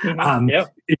 right?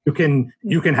 Yep. You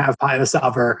can have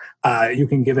PioSolver, you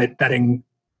can give it betting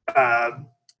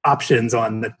options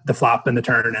on the flop and the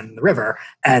turn and the river,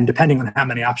 and depending on how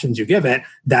many options you give it,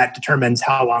 that determines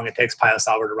how long it takes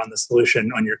PioSolver to run the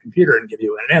solution on your computer and give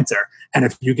you an answer. And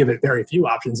if you give it very few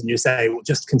options and you say, well,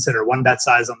 just consider 1 bet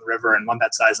size on the river and 1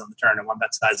 bet size on the turn and 1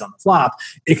 bet size on the flop,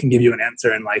 it can give you an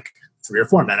answer in like 3 or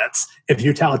 4 minutes. If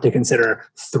you tell it to consider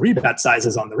 3 bet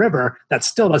sizes on the river, that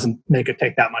still doesn't make it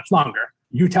take that much longer.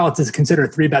 You tell it to consider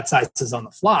 3 bet sizes on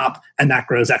the flop, and that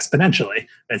grows exponentially.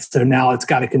 Right? So now it's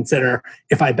got to consider,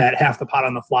 if I bet half the pot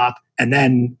on the flop, and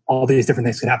then all these different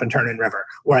things could happen turn and river,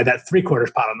 or I bet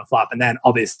 3/4 pot on the flop, and then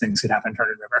all these things could happen turn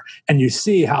and river. And you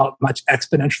see how much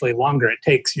exponentially longer it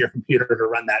takes your computer to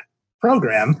run that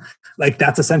program. Like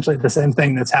that's essentially the same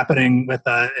thing that's happening with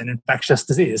an infectious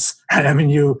disease. I mean,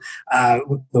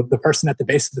 the person at the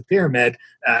base of the pyramid,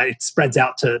 it spreads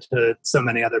out to so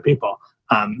many other people.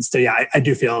 So yeah, I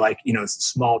do feel like,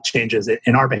 small changes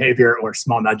in our behavior or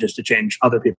small nudges to change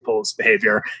other people's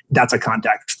behavior, that's a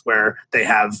context where they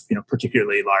have,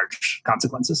 particularly large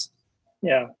consequences.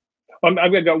 Yeah.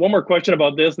 I've got one more question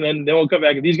about this, and then we'll come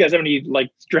back. If these guys have any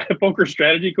poker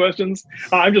strategy questions,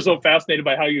 I'm just so fascinated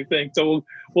by how you think. So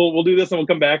we'll do this, and we'll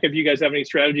come back. If you guys have any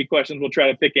strategy questions, we'll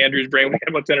try to pick Andrew's brain. We got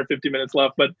about 10 or 15 minutes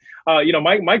left, but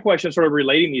my question is sort of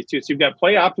relating these two. So you've got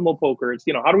play optimal poker. It's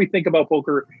how do we think about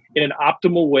poker in an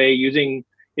optimal way using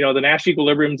the Nash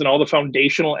equilibriums and all the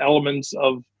foundational elements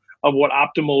of what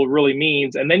optimal really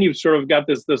means, and then you've sort of got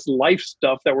this life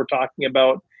stuff that we're talking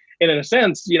about. And in a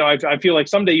sense, I feel like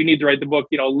someday you need to write the book,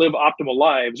 Live Optimal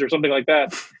Lives or something like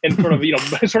that. And sort of,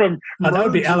 that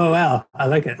would be LOL. I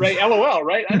like it. Right. LOL.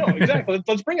 Right. I know. Exactly.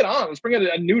 Let's bring it on. Let's bring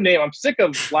it a new name. I'm sick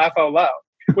of Laugh Out Loud,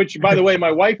 which, by the way,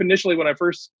 my wife initially, when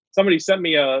somebody sent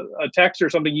me a text or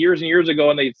something years and years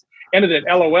ago, and they ended it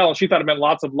LOL, and she thought it meant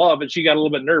lots of love, and she got a little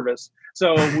bit nervous.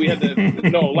 So we had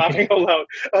to, laughing out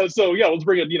loud. So yeah, let's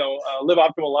bring it, Live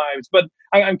Optimal Lives. But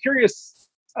I'm curious,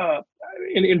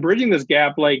 in bridging this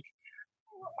gap,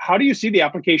 how do you see the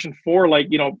application for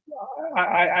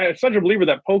I'm such a believer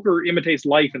that poker imitates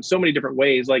life in so many different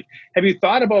ways. Have you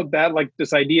thought about that,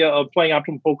 this idea of playing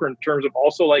optimal poker in terms of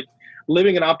also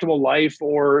living an optimal life,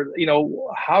 or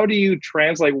how do you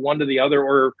translate one to the other,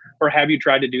 or have you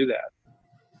tried to do that?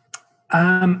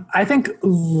 I think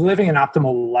living an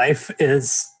optimal life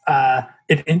is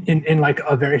in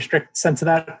a very strict sense of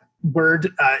that word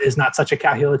is not such a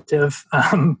calculative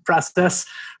process,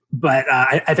 but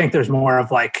I think there's more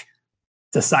of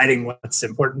deciding what's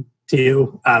important to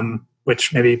you,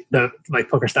 which maybe the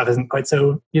poker stuff isn't quite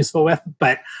so useful with.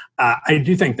 But I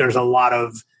do think there's a lot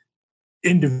of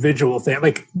individual things.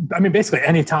 Basically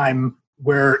anytime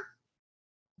we're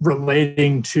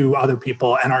relating to other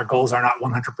people and our goals are not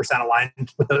 100%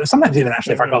 aligned with those, sometimes even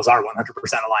actually if our goals are 100%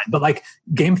 aligned, but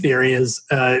game theory is,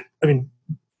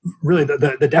 really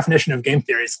the definition of game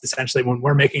theory is essentially when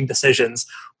we're making decisions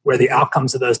where the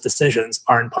outcomes of those decisions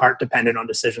are in part dependent on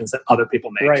decisions that other people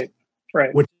make.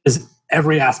 Right. Which is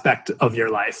every aspect of your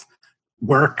life: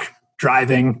 work,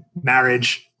 driving,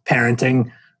 marriage,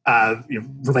 parenting,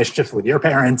 relationships with your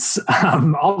parents,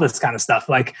 all this kind of stuff.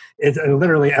 It's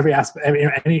literally every aspect,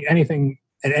 anything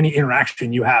and any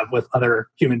interaction you have with other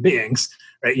human beings,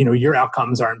 right? Your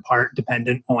outcomes are in part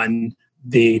dependent on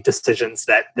the decisions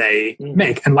that they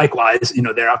make. And likewise,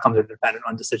 their outcomes are dependent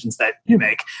on decisions that you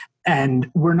make. And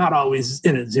we're not always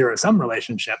in a zero-sum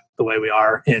relationship the way we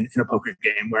are in a poker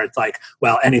game, where it's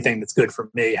anything that's good for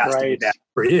me has to be bad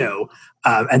for you.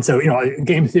 And so,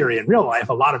 game theory in real life,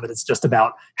 a lot of it is just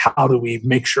about how do we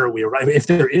make sure we arrive. If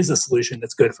there is a solution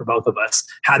that's good for both of us,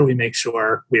 how do we make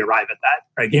sure we arrive at that?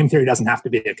 Right? Game theory doesn't have to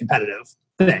be a competitive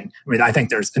thing. I think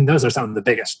and those are some of the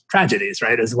biggest tragedies,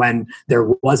 right? Is when there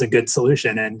was a good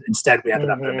solution and instead we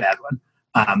ended up with a bad one.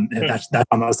 And that's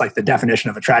almost like the definition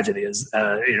of a tragedy is,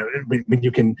 when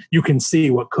you can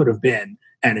see what could have been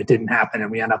and it didn't happen,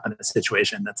 and we end up in a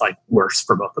situation that's worse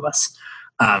for both of us.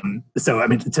 So, I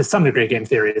mean, to some degree, game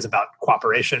theory is about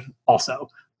cooperation also.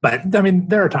 But I mean,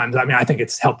 there are times, I mean, I think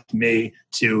it's helped me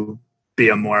to be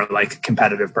a more like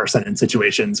competitive person in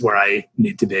situations where I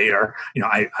need to be, or, you know,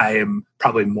 I am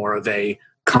probably more of a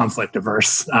conflict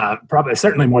averse, probably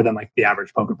certainly more than like the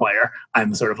average poker player.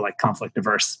 I'm sort of like conflict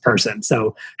averse person.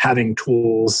 So having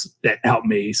tools that help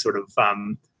me sort of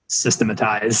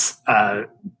systematize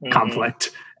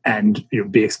conflict and, you know,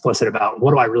 be explicit about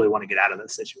what do I really want to get out of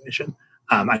this situation.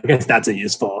 I guess that's a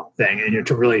useful thing, and, you know,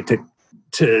 to really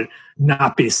to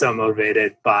not be so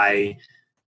motivated by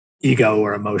ego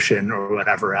or emotion or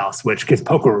whatever else, which, because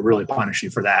poker will really punish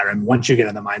you for that. And once you get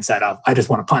in the mindset of, I just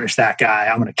want to punish that guy,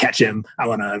 I'm going to catch him, I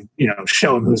want to, you know,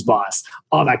 show him who's boss,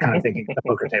 all that kind of thinking at the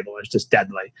poker table is just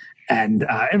deadly. And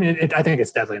I mean, I think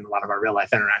it's deadly in a lot of our real life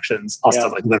interactions,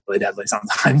 also like literally deadly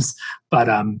sometimes. But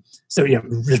so, you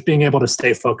know, just being able to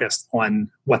stay focused on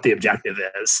what the objective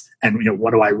is, and, you know,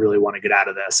 what do I really want to get out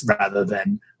of this, rather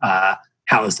than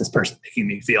how is this person making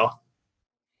me feel.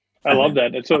 I love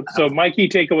that. And so my key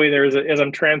takeaway there is, as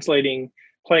I'm translating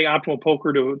playing optimal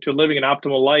poker to living an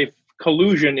optimal life,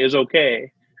 collusion is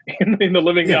okay in the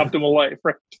living the optimal life.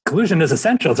 Right? Collusion is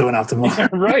essential to an optimal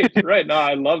life. Right. No,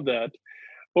 I love that.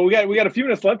 Well, we got a few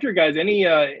minutes left here, guys.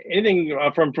 Anything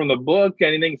from the book?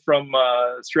 Anything from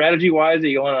strategy wise that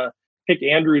you want to pick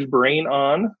Andrew's brain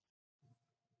on?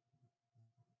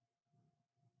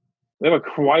 We have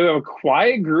a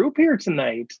quiet group here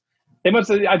tonight.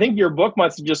 I think your book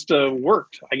must have just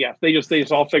worked. I guess they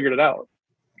just all figured it out.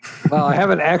 Well, I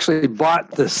haven't actually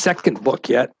bought the second book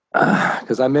yet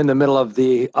because I'm in the middle of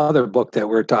the other book that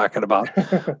we're talking about.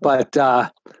 But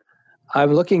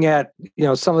I'm looking at, you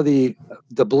know, some of the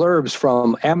blurbs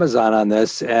from Amazon on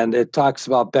this, and it talks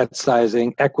about bet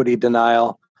sizing, equity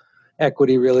denial,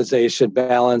 equity realization,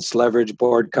 balance, leverage,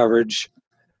 board coverage.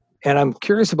 And I'm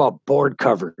curious about board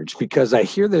coverage because I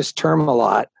hear this term a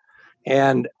lot,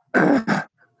 and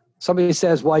somebody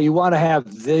says, well, you want to have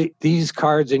these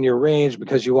cards in your range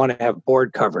because you want to have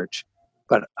board coverage.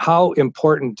 But how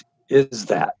important is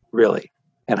that really?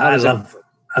 And how does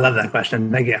I love that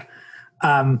question. Thank you.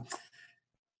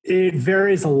 It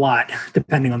varies a lot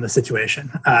depending on the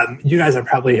situation. You guys have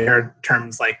probably heard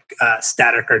terms like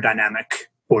static or dynamic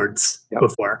boards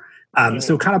before.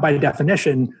 So kind of by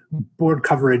definition, board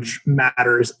coverage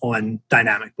matters on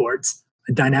dynamic boards.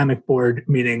 A dynamic board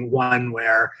meaning one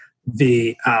where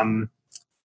the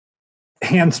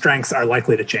hand strengths are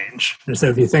likely to change. And so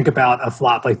if you think about a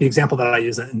flop, like the example that I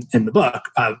use in the book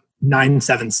of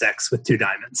 9-7-6 with 2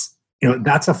 diamonds, you know,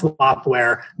 that's a flop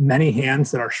where many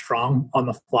hands that are strong on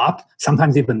the flop,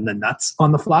 sometimes even the nuts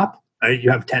on the flop, right?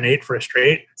 You have 10-8 for a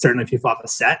straight. Certainly if you flop a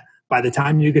set, by the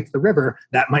time you get to the river,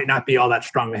 that might not be all that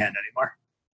strong a hand anymore.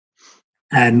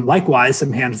 And likewise,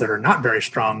 some hands that are not very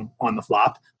strong on the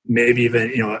flop, maybe even,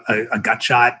 you know, a gut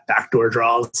shot, backdoor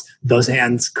draws, those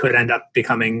hands could end up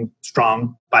becoming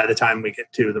strong by the time we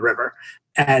get to the river.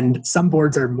 And some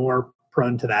boards are more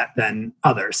prone to that than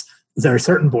others. There are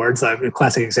certain boards, a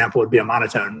classic example would be a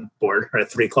monotone board, or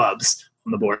 3 clubs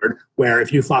on the board, where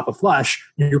if you flop a flush,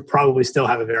 you probably still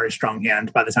have a very strong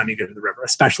hand by the time you get to the river,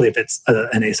 especially if it's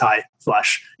an ace-high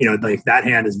flush. You know, like that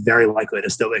hand is very likely to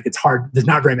still, like, it's hard. There's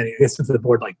not very many. I guess if the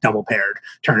board like double paired,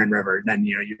 turn and river, then,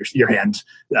 you know, your hand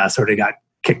sort of got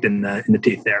kicked in the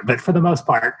teeth there. But for the most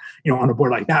part, you know, on a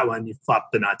board like that one, you flop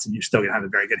the nuts and you're still going to have a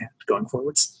very good hand going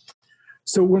forwards.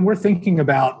 So when we're thinking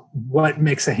about what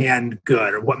makes a hand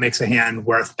good, or what makes a hand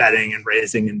worth betting and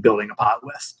raising and building a pot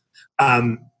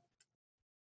with,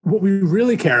 what we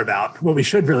really care about, what we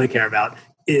should really care about,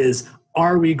 is,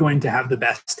 are we going to have the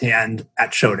best hand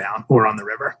at showdown or on the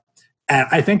river? And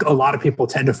I think a lot of people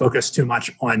tend to focus too much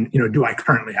on, you know, do I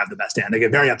currently have the best hand? They get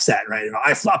very upset, right? You know,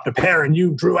 I flopped a pair and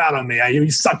you drew out on me.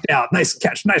 You sucked out. Nice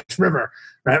catch, nice river,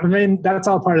 right? I mean, that's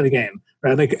all part of the game,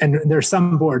 right? Like, and there's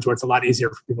some boards where it's a lot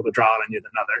easier for people to draw out on you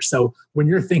than others. So when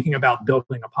you're thinking about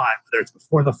building a pot, whether it's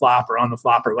before the flop or on the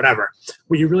flop or whatever,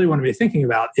 what you really want to be thinking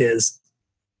about is,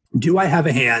 do I have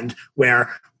a hand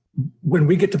where when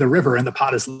we get to the river and the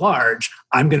pot is large,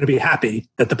 I'm going to be happy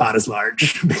that the pot is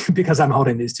large because I'm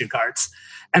holding these 2 cards.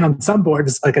 And on some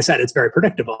boards, like I said, it's very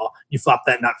predictable. You flop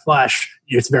that nut flush,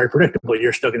 it's very predictable.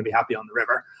 You're still going to be happy on the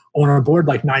river. On a board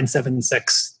like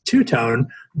 9-7-6 two-tone,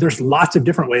 there's lots of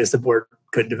different ways the board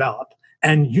could develop.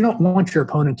 And you don't want your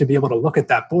opponent to be able to look at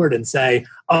that board and say,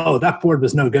 oh, that board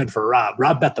was no good for Rob.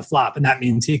 Rob bet the flop, and that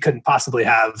means he couldn't possibly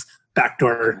have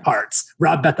backdoor hearts.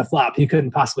 Rob bet the flop. He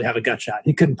couldn't possibly have a gut shot.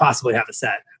 He couldn't possibly have a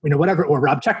set. You know, whatever. Or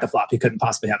Rob checked the flop. He couldn't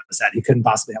possibly have a set. He couldn't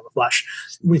possibly have a flush.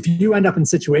 If you end up in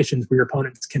situations where your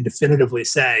opponents can definitively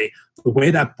say the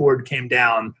way that board came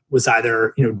down was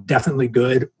either, you know, definitely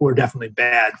good or definitely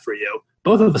bad for you,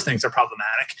 Both of those things are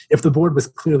problematic. If the board was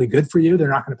clearly good for you, they're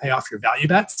not going to pay off your value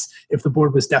bets. If the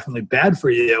board was definitely bad for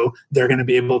you, they're going to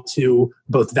be able to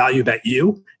both value bet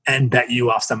you and bet you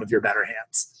off some of your better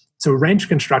hands. So range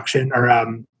construction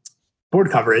or board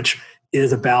coverage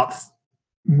is about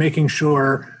making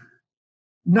sure,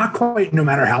 not quite no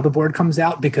matter how the board comes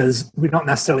out, because we don't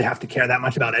necessarily have to care that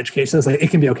much about edge cases. Like, it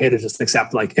can be okay to just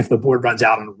accept, like, if the board runs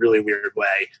out in a really weird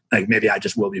way, like maybe I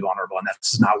just will be vulnerable and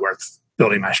that's not worth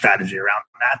building my strategy around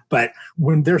that. But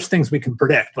when there's things we can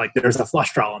predict, like there's a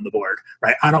flush draw on the board,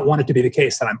 right? I don't want it to be the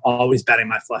case that I'm always betting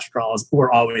my flush draws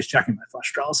or always checking my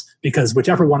flush draws, because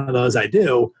whichever one of those I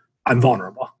do, I'm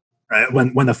vulnerable, right?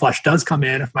 When the flush does come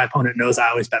in, if my opponent knows I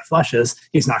always bet flushes,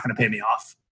 he's not going to pay me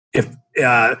off.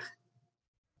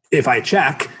 If I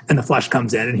check and the flush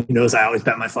comes in and he knows I always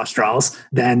bet my flush draws,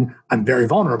 then I'm very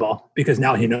vulnerable because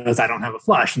now he knows I don't have a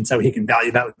flush. And so he can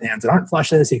value bet with the hands that aren't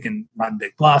flushes. He can run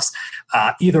big bluffs.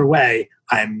 Either way,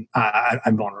 I'm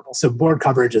vulnerable. So board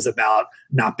coverage is about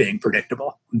not being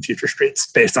predictable in future streets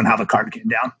based on how the card came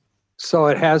down. So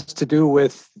it has to do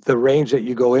with the range that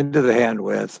you go into the hand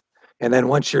with. And then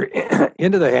once you're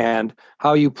into the hand,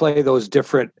 how you play those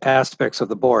different aspects of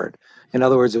the board. In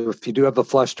other words, if you do have the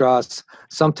flush draws,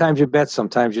 sometimes you bet,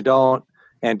 sometimes you don't,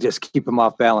 and just keep them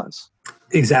off balance.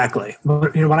 Exactly.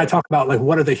 When I talk about, like,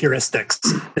 what are the heuristics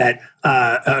that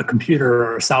a computer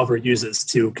or a solver uses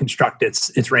to construct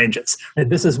its ranges, and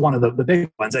this is one of the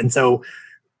big ones. And so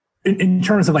in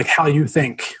terms of, like, how you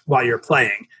think while you're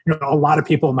playing, a lot of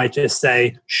people might just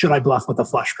say, should I bluff with a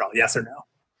flush draw? Yes or no?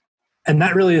 And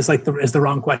that really is the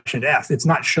wrong question to ask. It's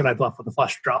not, should I bluff with a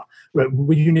flush draw?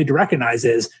 What you need to recognize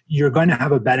is you're going to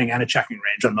have a betting and a checking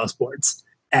range on most boards.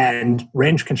 And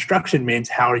range construction means,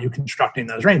 how are you constructing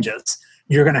those ranges?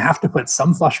 You're going to have to put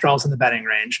some flush draws in the betting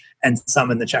range and some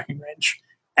in the checking range.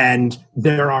 And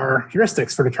there are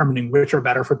heuristics for determining which are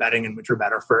better for betting and which are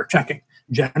better for checking.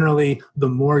 Generally, the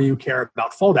more you care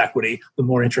about fold equity, the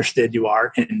more interested you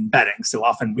are in betting. So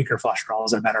often weaker flush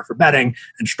draws are better for betting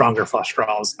and stronger flush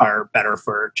draws are better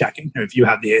for checking. If you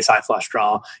have the ace-high flush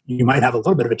draw, you might have a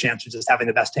little bit of a chance of just having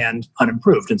the best hand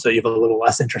unimproved. And so you have a little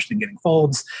less interest in getting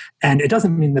folds. And it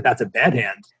doesn't mean that that's a bad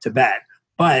hand to bet,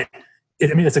 but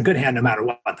it's a good hand no matter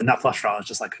what. The nut flush draw is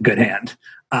just like a good hand.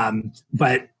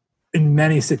 But in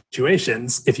many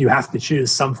situations, if you have to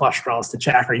choose some flush draws to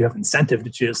check, or you have incentive to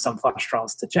choose some flush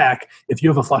draws to check, if you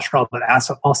have a flush draw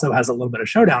that also has a little bit of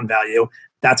showdown value,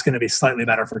 that's going to be slightly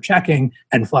better for checking.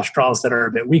 And flush draws that are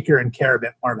a bit weaker and care a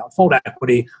bit more about fold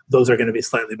equity, those are going to be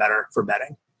slightly better for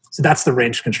betting. So that's the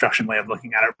range construction way of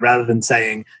looking at it, rather than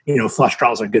saying, flush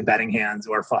draws are good betting hands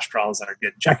or flush draws are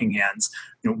good checking hands.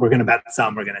 We're going to bet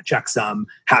some, we're going to check some.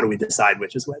 How do we decide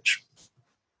which is which?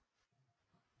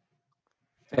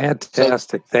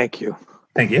 Fantastic. Thank you.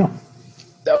 Thank you.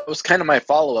 That was kind of my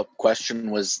follow-up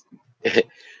question, was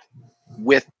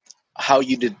with how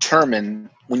you determine,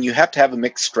 when you have to have a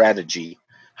mixed strategy,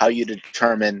 how you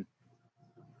determine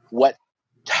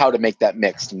how to make that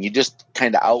mixed. And you just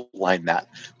kind of outlined that.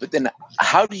 But then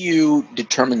how do you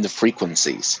determine the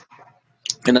frequencies?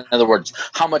 In other words,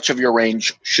 how much of your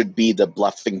range should be the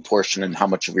bluffing portion and how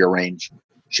much of your range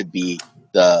should be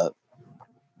the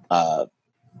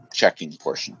checking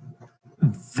portion?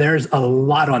 There's a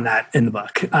lot on that in the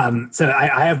book. So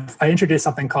I introduced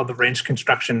something called the range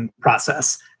construction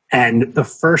process. And the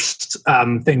first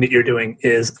thing that you're doing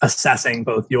is assessing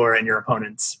both your and your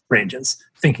opponent's ranges,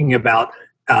 thinking about,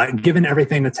 given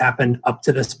everything that's happened up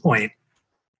to this point,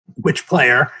 which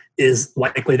player is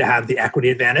likely to have the equity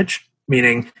advantage,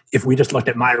 meaning if we just looked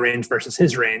at my range versus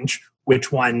his range,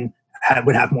 which one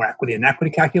would have more equity in an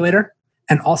equity calculator?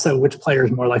 And also, which player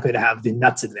is more likely to have the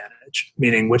nuts advantage,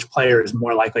 meaning which player is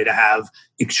more likely to have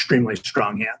extremely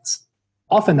strong hands.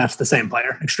 Often that's the same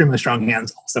player. Extremely strong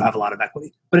hands also have a lot of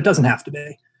equity, but it doesn't have to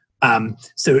be.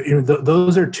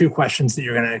 Those are two questions that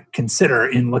you're going to consider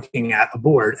in looking at a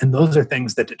board, and those are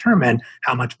things that determine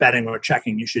how much betting or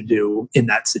checking you should do in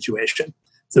that situation.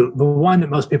 So the one that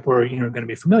most people are going to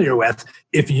be familiar with,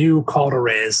 if you called a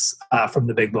raise from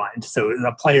the big blind, so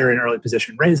a player in early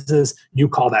position raises, you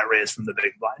call that raise from the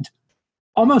big blind.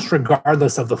 Almost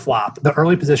regardless of the flop, the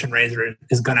early position raiser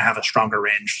is going to have a stronger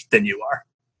range than you are.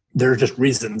 There are just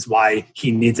reasons why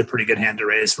he needs a pretty good hand to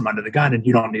raise from under the gun, and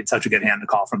you don't need such a good hand to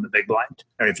call from the big blind.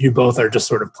 Or if you both are just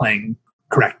sort of playing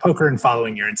correct poker and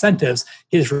following your incentives,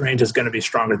 his range is going to be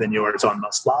stronger than yours on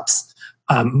most flops.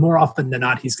 More often than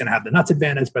not, he's going to have the nuts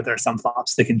advantage, but there are some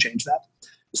flops that can change that.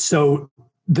 So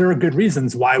there are good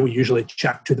reasons why we usually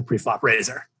check to the pre-flop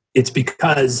raiser. It's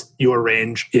because your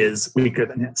range is weaker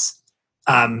than his.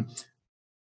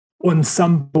 on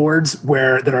some boards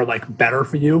that are like better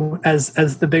for you as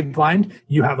the big blind,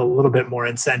 you have a little bit more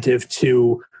incentive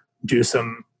to do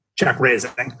some check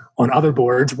raising. On other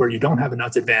boards where you don't have a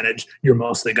nuts advantage, you're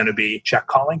mostly going to be check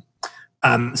calling.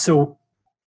 So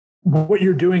what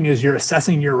you're doing is you're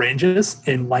assessing your ranges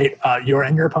in light your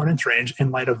and your opponent's range in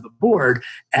light of the board,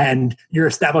 and you're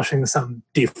establishing some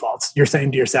defaults. You're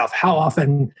saying to yourself, how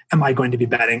often am I going to be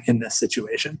betting in this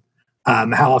situation?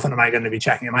 How often am I going to be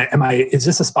checking? Is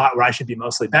this a spot where I should be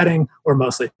mostly betting or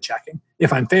mostly checking?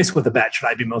 If I'm faced with a bet, should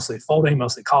I be mostly folding,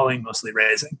 mostly calling, mostly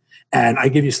raising? And I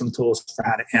give you some tools for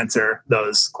how to answer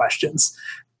those questions.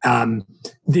 The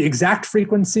exact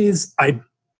frequencies, I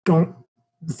don't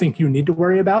think you need to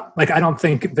worry about. Like, I don't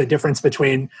think the difference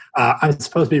between I'm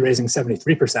supposed to be raising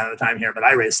 73% of the time here, but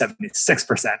I raise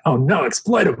 76%. Oh no,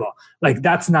 exploitable. Like,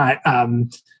 that's not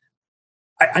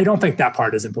I don't think that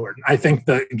part is important. I think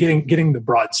the getting the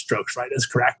broad strokes right is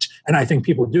correct. And I think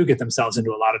people do get themselves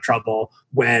into a lot of trouble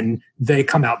when they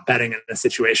come out betting in a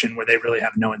situation where they really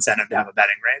have no incentive to have a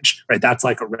betting range, right? That's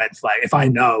like a red flag. If I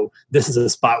know this is a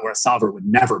spot where a solver would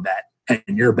never bet and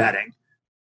you're betting,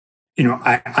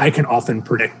 I can often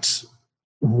predict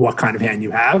what kind of hand you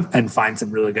have and find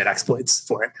some really good exploits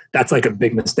for it. That's like a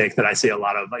big mistake that I see a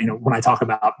lot of, when I talk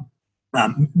about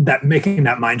that making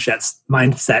that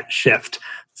mindset shift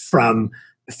from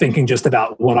thinking just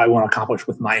about what I want to accomplish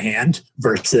with my hand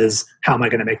versus how am I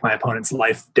going to make my opponent's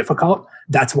life difficult.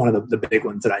 That's one of the big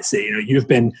ones that I see.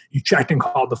 You checked and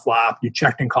called the flop, you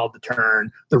checked and called the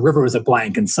turn, the river was a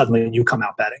blank, and suddenly you come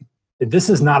out betting. This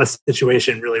is not a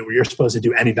situation really where you're supposed to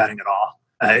do any betting at all.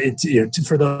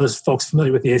 For those folks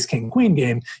familiar with the ace, king, queen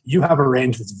game, you have a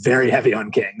range that's very heavy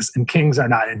on kings, and kings are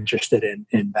not interested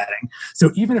in betting.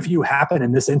 So even if you happen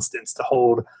in this instance to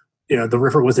hold, the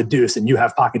river was a deuce and you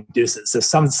have pocket deuces, so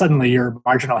suddenly your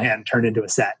marginal hand turned into a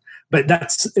set. But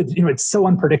it's so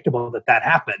unpredictable that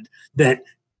happened that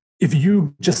if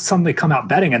you just suddenly come out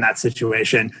betting in that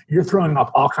situation, you're throwing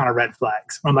up all kind of red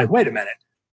flags. I'm like, wait a minute.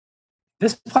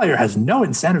 This player has no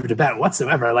incentive to bet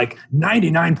whatsoever. Like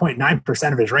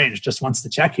 99.9% of his range just wants to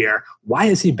check here. Why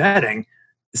is he betting?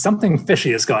 Something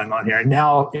fishy is going on here.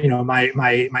 Now,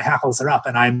 my hackles are up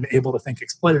and I'm able to think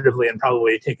exploitatively and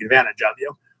probably take advantage of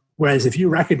you. Whereas if you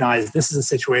recognize this is a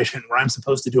situation where I'm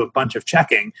supposed to do a bunch of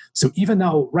checking, so even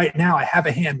though right now I have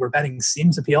a hand where betting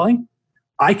seems appealing,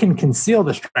 I can conceal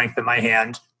the strength of my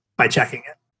hand by checking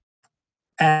it.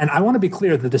 And I want to be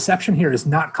clear, the deception here is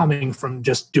not coming from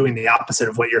just doing the opposite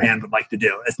of what your hand would like to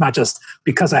do. It's not just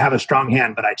because I have a strong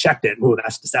hand, but I checked it. Ooh,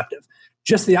 that's deceptive.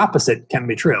 Just the opposite can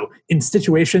be true. In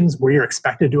situations where you're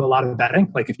expected to do a lot of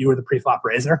betting, like if you were the pre-flop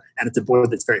raiser and it's a board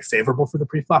that's very favorable for the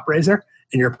pre-flop raiser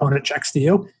and your opponent checks to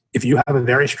you, if you have a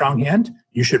very strong hand,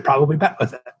 you should probably bet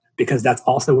with it because that's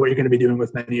also what you're going to be doing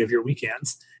with many of your weak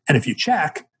hands. And if you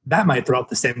check, that might throw up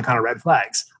the same kind of red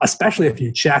flags, especially if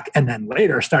you check and then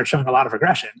later start showing a lot of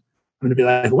aggression. I'm going to be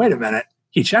like, wait a minute,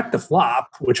 he checked the flop,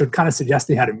 which would kind of suggest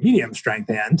he had a medium strength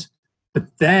hand, but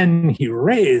then he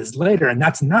raised later, and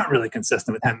that's not really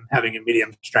consistent with him having a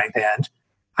medium strength hand.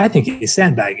 I think he's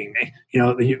sandbagging me.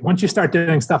 Once you start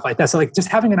doing stuff like that, so like just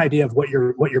having an idea of what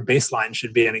your baseline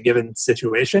should be in a given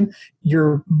situation,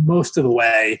 you're most of the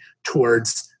way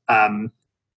towards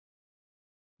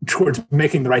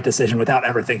making the right decision without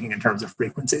ever thinking in terms of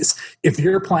frequencies. If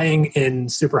you're playing in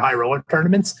super high roller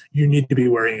tournaments, you need to be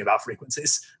worrying about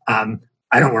frequencies.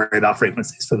 I don't worry about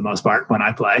frequencies for the most part when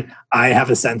I play. I have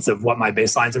a sense of what my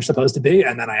baselines are supposed to be,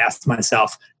 and then I ask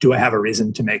myself, do I have a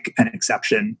reason to make an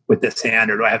exception with this hand,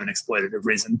 or do I have an exploitative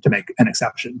reason to make an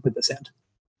exception with this hand?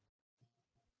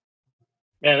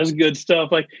 Man, that's good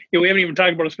stuff. Like, we haven't even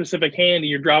talked about a specific hand, and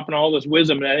you're dropping all this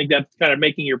wisdom, and I think that's kind of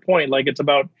making your point. Like, it's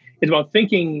about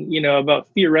thinking, about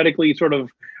theoretically sort of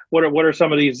what are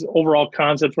some of these overall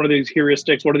concepts, what are these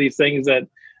heuristics, what are these things that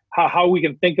how we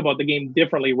can think about the game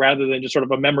differently rather than just sort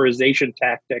of a memorization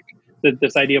tactic,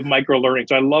 this idea of micro learning.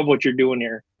 So I love what you're doing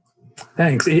here.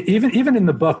 Thanks. Even in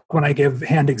the book, when I give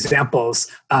hand examples,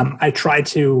 I try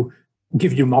to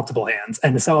give you multiple hands.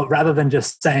 And so rather than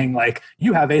just saying like,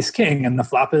 you have ace king and the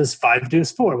flop is 5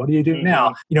 deuce 4, what do you do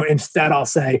now? Instead I'll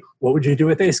say, what would you do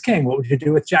with ace king? What would you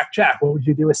do with jack jack? What would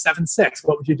you do with 7-6?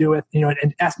 What would you do with,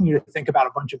 and asking you to think about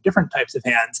a bunch of different types of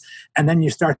hands. And then you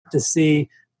start to see,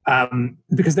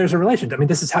 because there's a relation. I mean,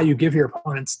 this is how you give your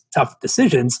opponents tough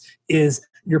decisions, is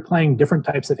you're playing different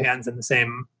types of hands in the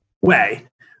same way.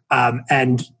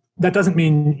 And that doesn't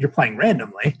mean you're playing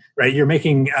randomly, right? You're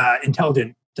making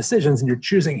intelligent decisions, and you're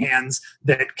choosing hands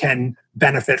that can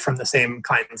benefit from the same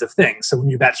kinds of things. So when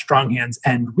you bet strong hands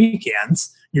and weak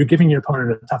hands, you're giving your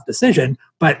opponent a tough decision,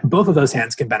 but both of those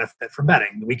hands can benefit from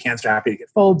betting. The weak hands are happy to get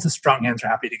folds, the strong hands are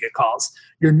happy to get calls.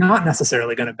 You're not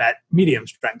necessarily going to bet medium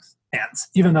strength hands.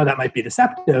 Even though that might be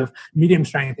deceptive, medium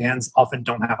strength hands often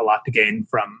don't have a lot to gain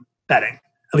from betting,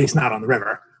 at least not on the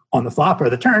river. On the flop or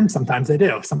the turn, sometimes they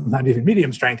do. Sometimes even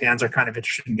medium strength hands are kind of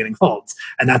interested in getting folds.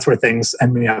 And that's where things,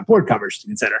 and we have board covers to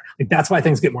consider. Like, that's why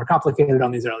things get more complicated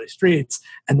on these early streets.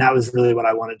 And that was really what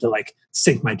I wanted to like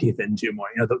sink my teeth into more.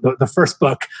 You know, the first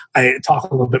book, I talk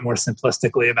a little bit more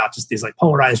simplistically about just these like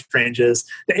polarized ranges.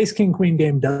 The ace, king, queen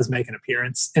game does make an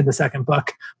appearance in the second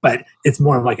book, but it's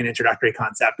more of like an introductory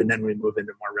concept. And then we move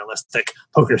into more realistic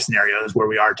poker scenarios where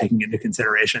we are taking into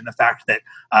consideration the fact that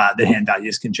the hand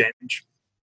values can change.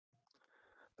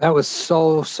 That was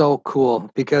so cool,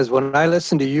 because when I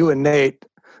listened to you and Nate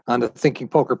on the Thinking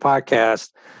Poker podcast,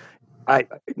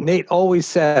 Nate always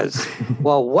says,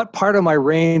 well, what part of my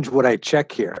range would I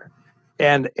check here?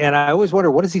 And I always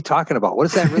wonder, what is he talking about? What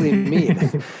does that really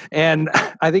mean? And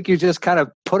I think you just kind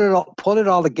of put it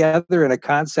all together in a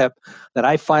concept that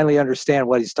I finally understand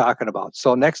what he's talking about.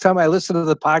 So next time I listen to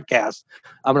the podcast,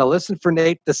 I'm going to listen for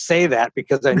Nate to say that,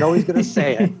 because I know he's going to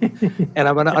say it, and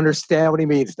I'm going to understand what he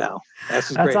means now.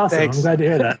 That's great. Awesome. Thanks. I'm glad to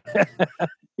hear that.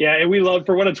 Yeah, and we love,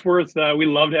 for what it's worth, we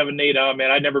loved having Nate on,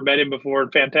 man. I'd never met him before.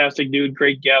 Fantastic dude,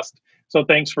 great guest. So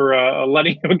thanks for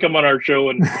letting him come on our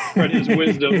show and spread his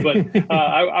wisdom. But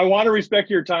I want to respect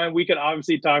your time. We could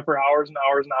obviously talk for hours and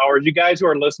hours and hours. You guys who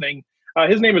are listening,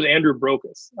 his name is Andrew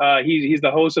Brokus. He's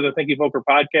the host of the Thinking Poker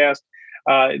podcast.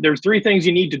 There's 3 things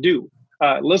you need to do.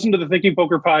 Listen to the Thinking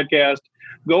Poker podcast.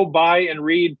 Go buy and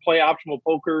read Play Optimal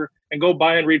Poker, and go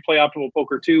buy and read Play Optimal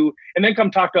Poker 2, and then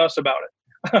come talk to us about it.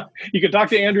 You can talk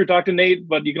to Andrew, talk to Nate,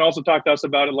 but you can also talk to us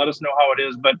about it. Let us know how it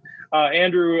is. But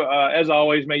Andrew, as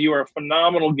always, man, you are a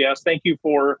phenomenal guest. Thank you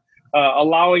for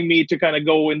allowing me to kind of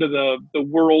go into the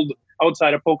world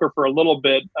outside of poker for a little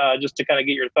bit, just to kind of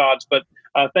get your thoughts. But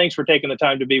thanks for taking the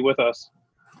time to be with us.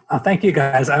 Thank you,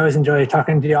 guys. I always enjoy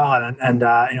talking to you all, and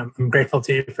I'm grateful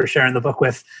to you for sharing the book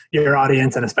with your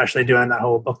audience, and especially doing that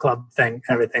whole book club thing.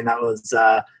 Everything that was,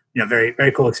 very,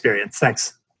 very cool experience.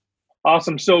 Thanks.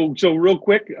 Awesome. So real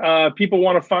quick, people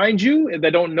want to find you and they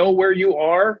don't know where you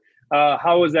are.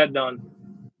 How is that done?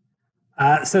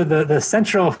 So the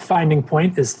central finding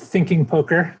point is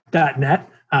thinkingpoker.net.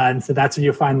 And so that's where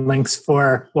you'll find links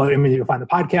for, you'll find the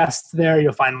podcast there.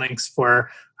 You'll find links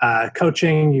for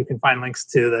coaching. You can find links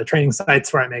to the training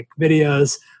sites where I make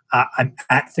videos. I'm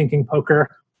at Thinking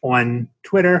Poker on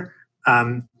Twitter.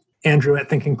 Andrew at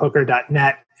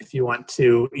thinkingpoker.net if you want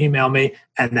to email me.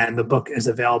 And then the book is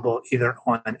available either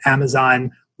on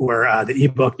Amazon or the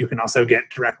ebook you can also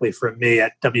get directly from me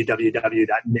at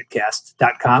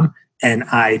www.nitcast.com,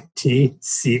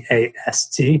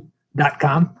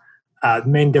 NITCAST.com. The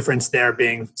main difference there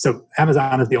being, so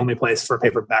Amazon is the only place for a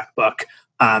paperback book.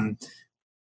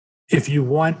 If you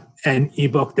want an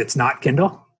ebook that's not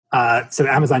Kindle, so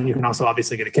Amazon, you can also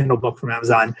obviously get a Kindle book from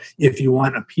Amazon. If you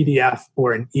want a PDF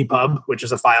or an EPUB, which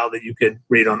is a file that you could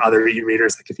read on other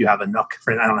e-readers, like if you have a Nook,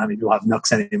 I don't know how many people have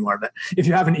Nooks anymore, but if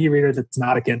you have an e-reader that's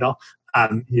not a Kindle,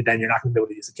 then you're not going to be able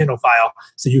to use a Kindle file.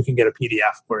 So you can get a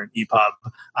PDF or an EPUB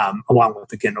along with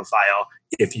the Kindle file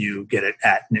if you get it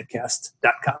at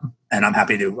nitcast.com. And I'm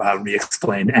happy to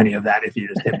re-explain any of that if you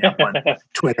just hit me up on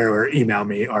Twitter or email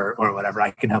me or whatever.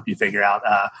 I can help you figure out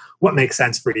what makes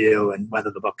sense for you and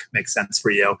whether the book makes sense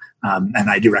for you. And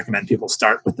I do recommend people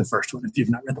start with the first one if you've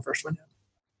not read the first one yet.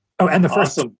 Oh, and the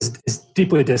first Awesome. is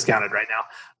deeply discounted right now.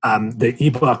 The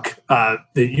ebook,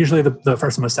 usually the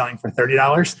first one was selling for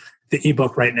 $30. The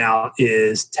ebook right now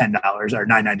is $10 or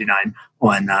 $9.99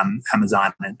 on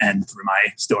Amazon and through my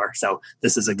store. So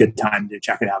this is a good time to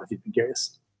check it out if you've been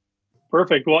curious.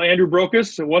 Perfect. Well, Andrew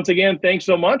Brokus, once again, thanks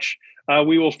so much.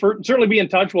 We will certainly be in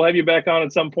touch. We'll have you back on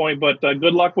at some point, but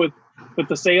good luck with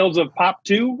the sales of Pop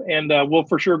 2, and we'll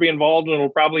for sure be involved, and it'll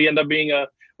probably end up being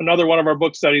another one of our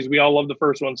book studies. We all love the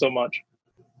first one so much.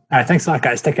 All right. Thanks a lot,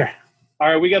 guys. Take care. All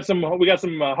right. We got some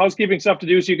housekeeping stuff to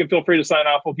do, so you can feel free to sign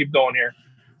off. We'll keep going here.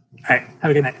 All right.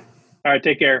 Have a good night. All right.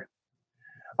 Take care.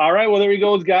 All right. Well, there we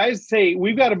go, guys. Hey,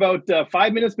 we've got about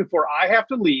 5 minutes before I have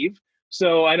to leave.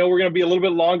 So I know we're going to be a little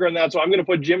bit longer on that. So I'm going to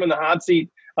put Jim in the hot seat.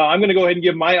 I'm going to go ahead and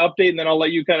give my update, and then I'll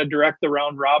let you kind of direct the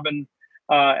round robin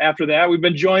after that. We've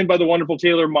been joined by the wonderful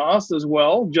Taylor Moss as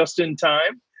well, just in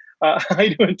time. How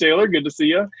you doing, Taylor? Good to see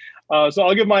you. So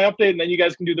I'll give my update, and then you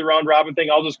guys can do the round robin thing.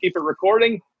 I'll just keep it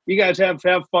recording. You guys have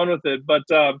fun with it. But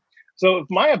so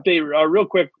my update real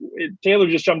quick, Taylor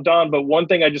just jumped on, but one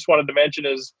thing I just wanted to mention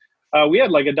is we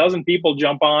had like a dozen people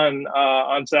jump on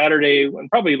Saturday, and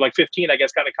probably like 15, I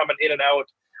guess, kind of coming in and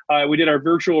out. We did our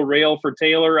virtual rail for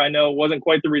Taylor. I know it wasn't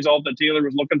quite the result that Taylor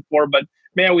was looking for, but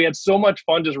man, we had so much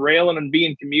fun just railing and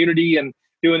being community and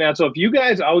doing that. So if you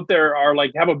guys out there are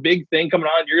like, have a big thing coming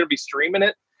on, you're going to be streaming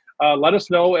it, let us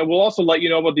know. And we'll also let you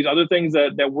know about these other things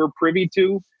that we're privy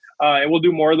to. And we'll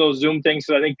do more of those Zoom things.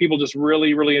 So I think people just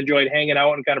really, really enjoyed hanging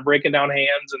out and kind of breaking down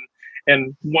hands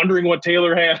and wondering what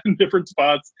Taylor had in different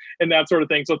spots and that sort of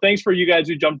thing. So thanks for you guys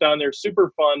who jumped on there.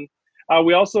 Super fun.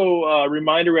 We also,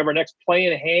 reminder, we have our next Play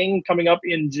and Hang coming up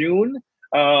in June.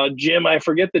 Jim, I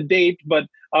forget the date, but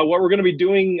what we're going to be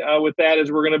doing with that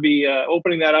is we're going to be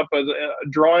opening that up as a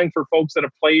drawing for folks that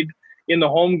have played in the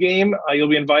home game. You'll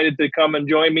be invited to come and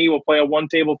join me. We'll play a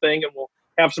one-table thing, and we'll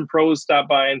have some pros stop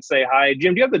by and say hi.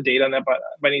 Jim, do you have the date on that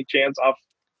by any chance?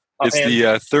 It's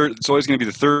the third. It's always going to be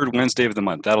the third Wednesday of the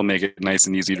month. That'll make it nice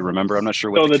and easy to remember. I'm not sure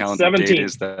what the calendar 17th. Date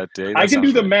is that day. I can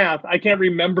do the math. I can't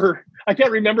remember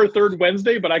third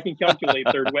Wednesday, but I can calculate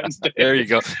third Wednesday. There you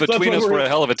go. Between us, we're a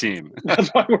hell of a team. That's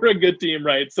why we're a good team,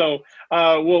 right? So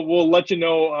we'll let you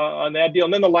know on that deal.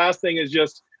 And then the last thing is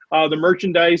just the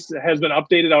merchandise has been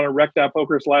updated on a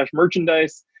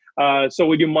rec.poker/merchandise. So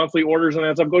we do monthly orders on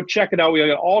that stuff. Go check it out. We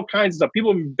got all kinds of stuff.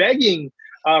 People have been begging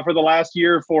for the last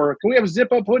year for, can we have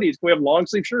zip-up hoodies? Can we have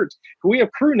long-sleeve shirts? Can we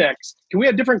have crew necks? Can we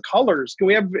have different colors? Can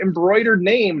we have embroidered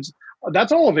names?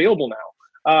 That's all available now.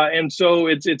 And so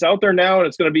it's out there now, and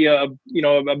it's going to be a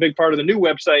big part of the new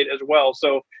website as well.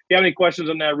 So if you have any questions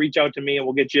on that, reach out to me, and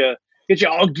we'll get you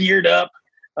all geared up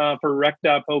for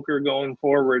Rec.Poker going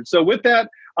forward. So with that,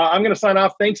 I'm going to sign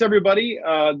off. Thanks, everybody.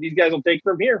 These guys will take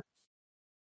from here.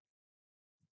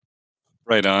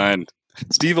 Right on.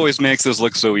 Steve always makes this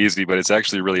look so easy, but it's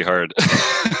actually really hard.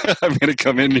 I'm going to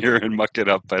come in here and muck it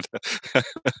up, but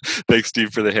thanks,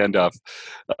 Steve, for the handoff.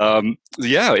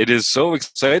 Yeah, it is so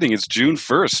exciting. It's June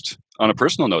 1st. On a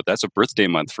personal note, that's a birthday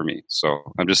month for me.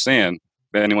 So I'm just saying,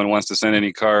 if anyone wants to send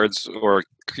any cards or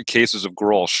cases of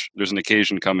Grolsch, there's an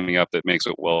occasion coming up that makes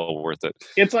it well worth it.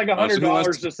 It's like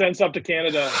 $100 to send stuff to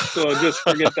Canada, so just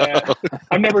forget that.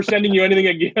 I'm never sending you anything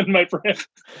again, my friend.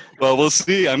 Well, we'll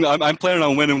see. I'm planning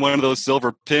on winning one of those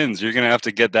silver pins. You're going to have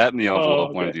to get that in the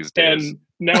envelope one of these days. And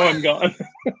now I'm gone.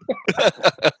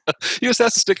 You just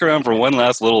have to stick around for one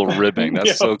last little ribbing.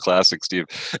 That's so classic, Steve.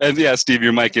 And yeah, Steve,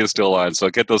 your mic is still on, so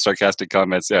get those sarcastic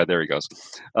comments. Yeah, there he goes.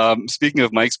 Speaking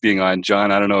of mics being on,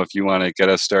 John, I don't know if you want to get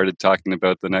us started talking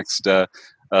about the next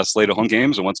slate of home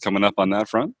games and what's coming up on that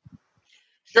front.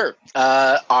 Sure.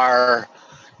 Our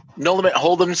No Limit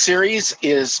Hold'em series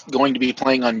is going to be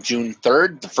playing on June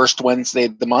 3rd, the first Wednesday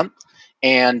of the month.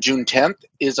 And June 10th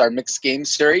is our mixed game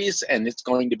series, and it's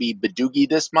going to be Badoogie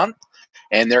this month.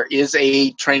 And there is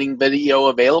a training video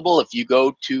available. If you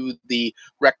go to the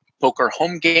Rec Poker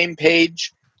home game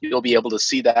page, you'll be able to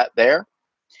see that there.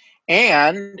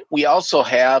 And we also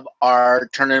have our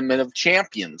Tournament of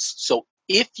Champions. So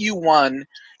if you won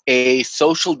a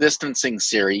social distancing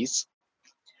series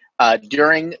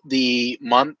during the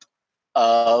month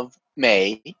of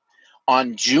May,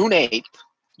 on June 8th,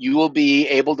 you will be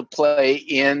able to play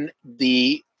in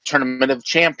the Tournament of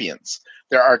Champions.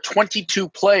 There are 22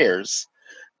 players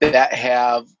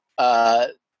that are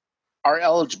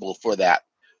eligible for that,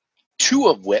 2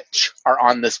 of which are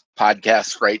on this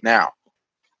podcast right now,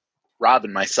 Rob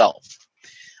and myself.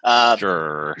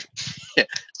 Sure.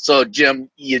 So, Jim,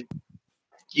 you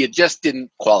just didn't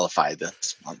qualify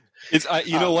this month.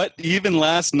 You know what? Even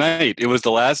last night, it was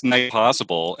the last night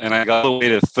possible, and I got all the way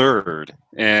to third,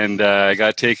 and I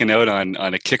got taken out on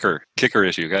a kicker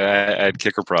issue. I had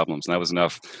kicker problems, and that was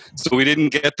enough. So we didn't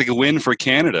get the win for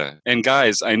Canada. And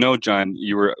guys, I know, John,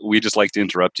 we just like to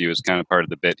interrupt you as kind of part of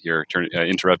the bit here,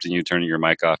 interrupting you, turning your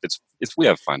mic off. We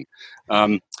have fun.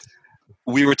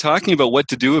 We were talking about what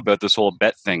to do about this whole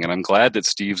bet thing, and I'm glad that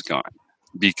Steve's gone,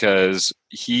 because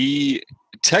he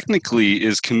technically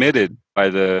is committed by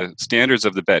the standards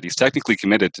of the bet. He's technically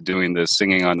committed to doing the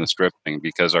singing on the strip thing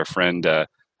because our friend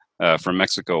from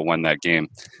Mexico won that game.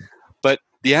 But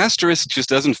the asterisk just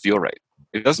doesn't feel right.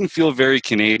 It doesn't feel very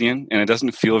Canadian, and it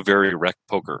doesn't feel very Rec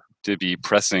Poker to be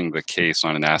pressing the case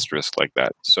on an asterisk like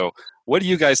that. So what do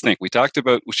you guys think? We talked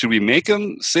about, should we make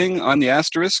them sing on the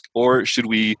asterisk, or should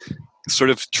we sort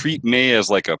of treat May as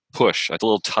like a push, like a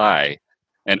little tie,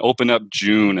 and open up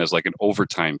June as like an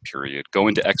overtime period, go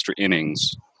into extra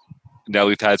innings? Now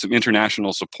we've had some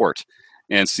international support,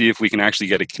 and see if we can actually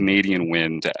get a Canadian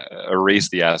win to erase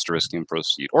the asterisk and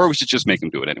proceed. Or we should just make them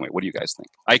do it anyway. What do you guys think?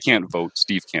 I can't vote.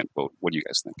 Steve can't vote. What do you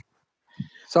guys think?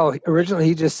 So originally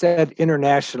he just said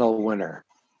international winner.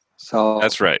 So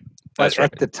that's right. That's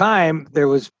right. At the time, there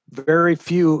was very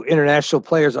few international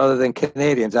players other than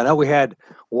Canadians. I know we had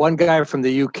one guy from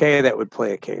the UK that would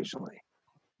play occasionally.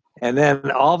 And then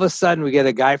all of a sudden we get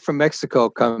a guy from Mexico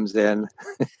comes in.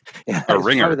 A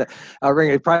ringer. A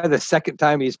ringer. Probably the second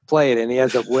time he's played and he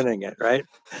ends up winning it, right?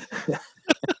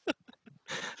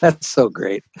 That's so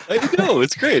great. I know,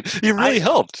 it's great. He really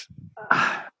helped.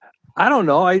 I don't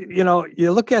know. If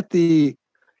you look at the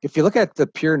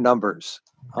pure numbers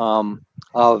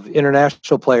of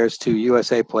international players to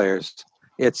USA players,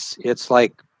 it's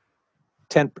like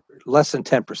less than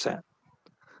 10%.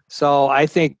 So I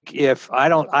think if I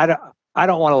don't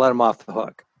want to let him off the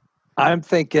hook. I'm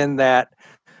thinking that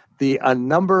a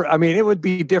number. I mean, it would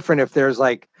be different if there's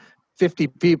like 50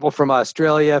 people from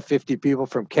Australia, 50 people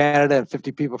from Canada, and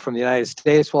 50 people from the United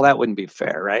States. Well, that wouldn't be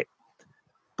fair, right?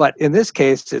 But in this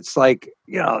case, it's like,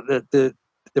 the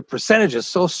percentage is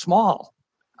so small.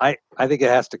 I think it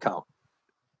has to count.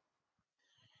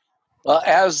 Well,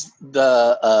 as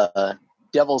the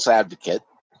devil's advocate,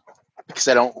 because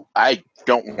I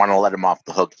don't want to let him off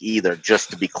the hook either, just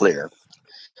to be clear.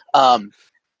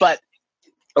 But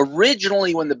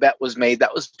originally when the bet was made,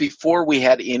 that was before we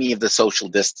had any of the social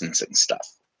distancing stuff.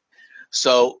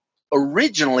 So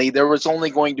originally there was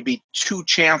only going to be 2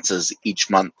 chances each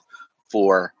month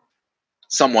for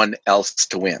someone else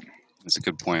to win. That's a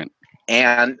good point.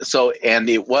 And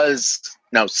it was,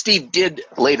 now Steve did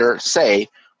later say,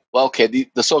 well, okay,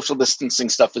 the social distancing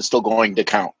stuff is still going to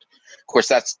count. Of course,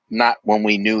 that's not when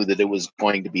we knew that it was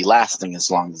going to be lasting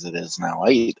as long as it is now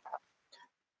either.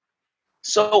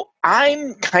 So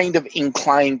I'm kind of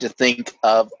inclined to think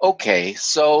of, okay,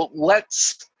 so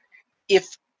if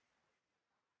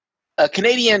a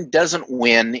Canadian doesn't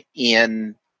win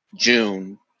in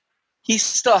June, he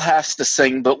still has to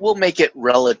sing, but we'll make it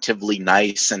relatively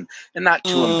nice and not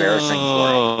too embarrassing for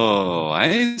him. Oh,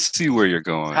 I see where you're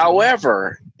going.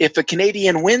 However, if a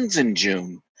Canadian wins in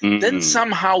June, then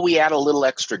somehow we add a little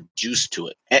extra juice to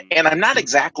it. And I'm not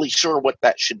exactly sure what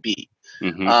that should be.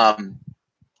 Mm-hmm.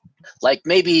 Like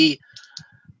maybe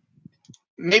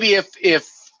if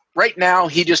right now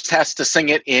he just has to sing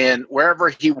it in wherever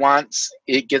he wants,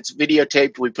 it gets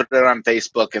videotaped, we put it on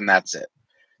Facebook, and that's it.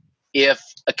 If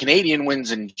a Canadian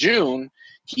wins in June,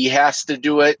 he has to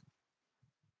do it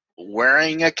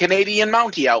wearing a Canadian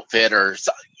Mountie outfit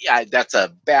that's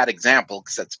a bad example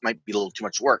because that might be a little too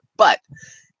much work. But,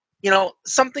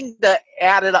 something to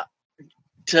add it up,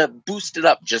 to boost it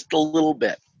up just a little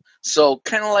bit. So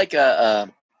kind of like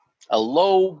a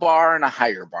low bar and a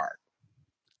higher bar.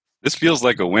 This feels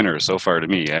like a winner so far to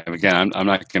me. Again, I'm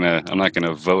not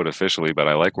gonna vote officially, but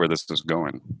I like where this is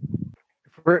going.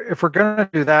 If we're gonna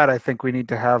do that, I think we need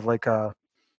to have like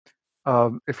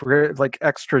if we're like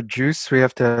extra juice, we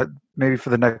have to maybe for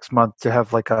the next month to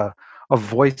have like a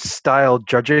voice style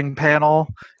judging panel.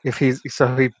 If he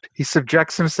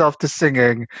subjects himself to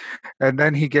singing, and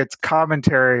then he gets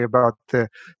commentary about the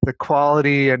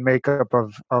quality and makeup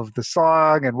of the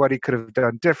song and what he could have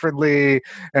done differently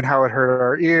and how it hurt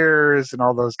our ears and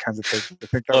all those kinds of things. I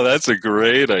think that's a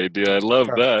great idea. I love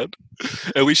that.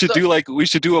 And we should do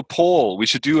a poll. We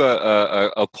should do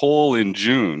a poll in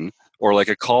June, or like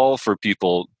a call for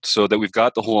people, so that we've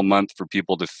got the whole month for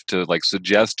people to like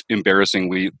suggest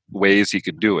embarrassing ways he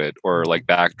could do it, or like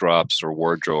backdrops or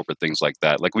wardrobe or things like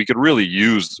that. Like we could really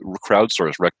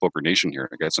crowdsource Rec Poker Nation here.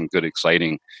 I got some good,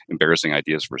 exciting, embarrassing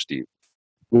ideas for Steve.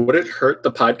 Would it hurt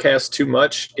the podcast too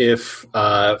much if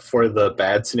for the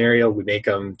bad scenario, we make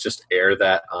him just air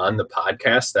that on the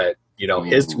podcast, that,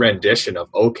 his rendition of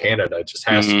 "Oh Canada" just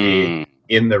has to be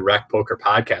in the Rec Poker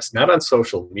podcast, not on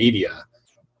social media,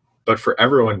 but for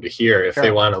everyone to hear if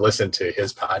they want to listen to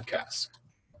his podcast?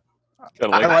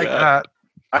 I like that.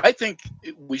 I think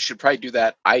we should probably do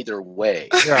that either way.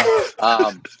 Yeah.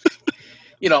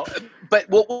 But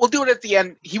we'll do it at the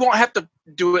end. He won't have to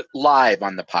do it live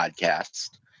on the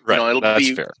podcast. Right. It'll That's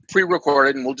be fair.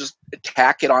 Pre-recorded, and we'll just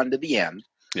tack it on to the end.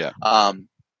 Yeah.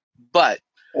 But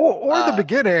or the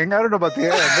beginning. I don't know about the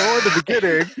end. Or the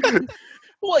beginning.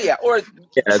 Well, yeah.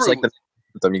 It's like the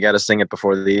anthem. You got to sing it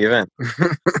before the event.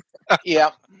 Yeah,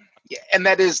 and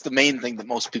that is the main thing that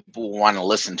most people want to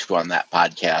listen to on that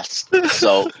podcast.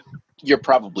 So you're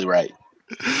probably right.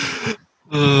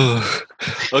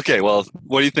 Okay, well,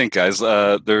 what do you think, guys?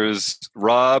 There's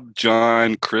Rob,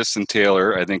 John, Chris, and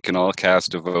Taylor. I think can all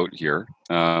cast a vote here.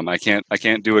 I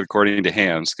can't do it according to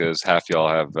hands because half y'all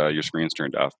have your screens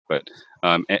turned off. But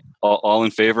all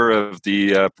in favor of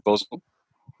the proposal?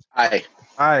 Aye.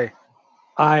 Aye.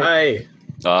 Hi.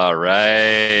 All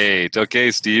right.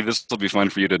 Okay, Steve, this will be fun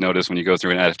for you to notice when you go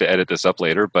through and have to edit this up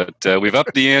later, but we've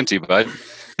upped the ante, bud.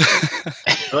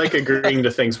 I like agreeing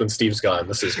to things when Steve's gone.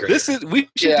 This is great. We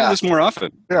should do this more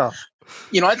often. Yeah.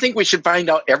 I think we should find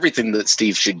out everything that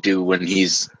Steve should do when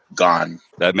he's gone.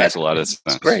 That makes a lot of sense.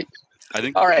 That's great. I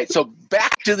think. All right, so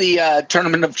back to the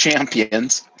Tournament of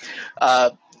Champions.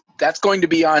 That's going to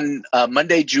be on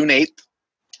Monday, June 8th.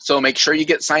 So make sure you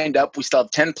get signed up. We still have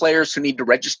 10 players who need to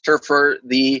register for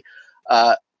the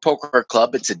poker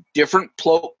club. It's a different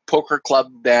poker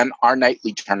club than our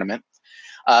nightly tournament.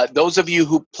 Those of you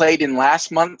who played in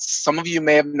last month, some of you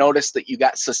may have noticed that you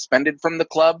got suspended from the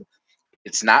club.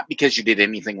 It's not because you did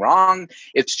anything wrong.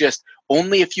 It's just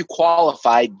only if you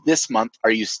qualified this month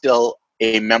are you still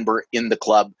a member in the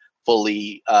club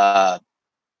fully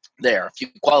there. If you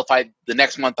qualified the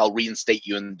next month, I'll reinstate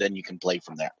you, and then you can play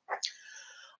from there.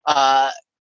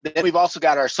 Then we've also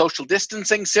got our social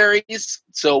distancing series.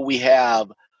 So we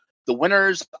have the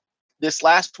winners this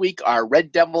last week are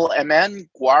Red Devil MN,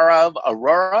 Guarav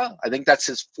Aurora. I think that's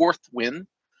his 4th win.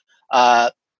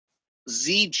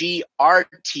 ZGRT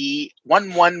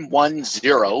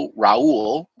 1110,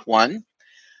 Raul won.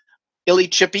 Illy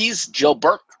Chippies, Jill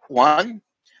Burke won.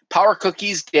 Power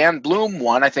Cookies, Dan Bloom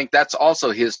won. I think that's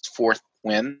also his 4th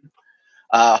win.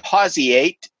 Hawsy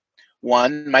 8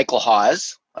 won, Michael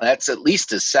Hawes. That's at least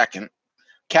his 2nd.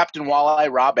 Captain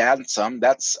Walleye, Rob Ansem.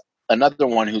 That's another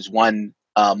one who's won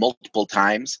multiple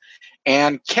times.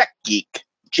 And Keck Geek,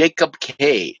 Jacob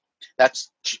K.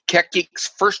 That's Keck Geek's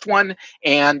 1st one.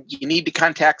 And you need to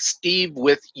contact Steve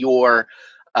with your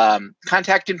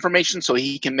contact information so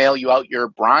he can mail you out your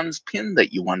bronze pin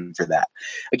that you won for that.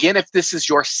 Again, if this is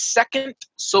your 2nd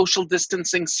social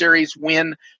distancing series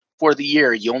win for the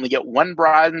year, you only get 1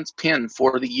 bronze pin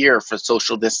for the year for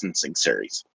social distancing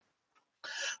series.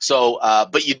 So,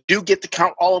 but you do get to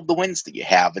count all of the wins that you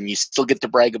have, and you still get to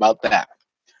brag about that.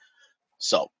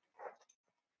 So.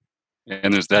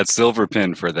 And there's that silver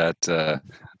pin for that.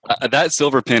 That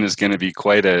silver pin is going to be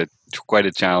quite a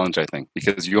challenge, I think,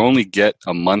 because you only get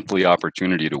a monthly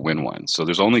opportunity to win one. So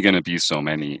there's only going to be so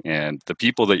many, and the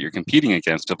people that you're competing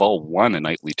against have all won a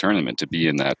nightly tournament to be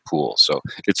in that pool. So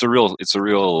it's a real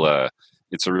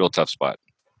tough spot.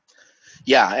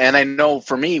 Yeah, and I know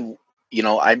for me,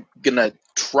 I'm gonna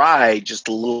try just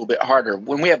a little bit harder.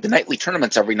 When we have the nightly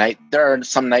tournaments every night, there are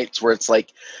some nights where it's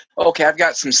like, okay, I've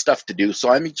got some stuff to do, so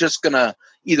I'm just gonna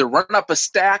either run up a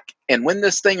stack and win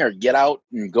this thing or get out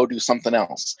and go do something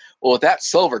else. Well, with that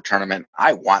silver tournament,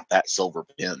 I want that silver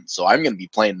pin, so I'm going to be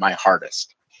playing my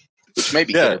hardest, which may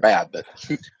be good or bad. But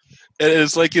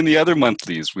it's like in the other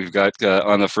monthlies, we've got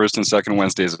on the 1st and 2nd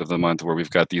Wednesdays of the month where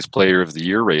we've got these Player of the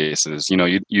Year races.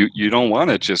 You don't want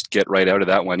to just get right out of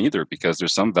that one either, because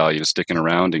there's some value to sticking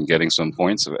around and getting some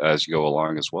points as you go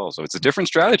along as well. So it's a different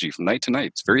strategy from night to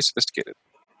night. It's very sophisticated.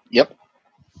 Yep.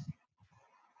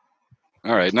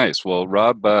 All right, nice. Well,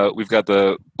 Rob, we've got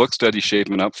the book study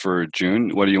shaping up for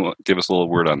June. What do you want? Give us a little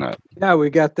word on that. Yeah, we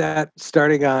got that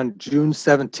starting on June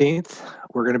 17th.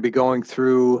 We're going to be going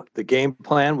through the game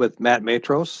plan with Matt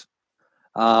Matros.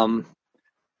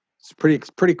 It's a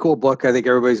pretty cool book. I think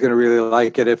everybody's going to really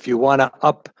like it. If you want to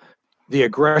up the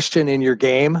aggression in your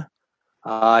game,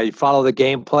 you follow the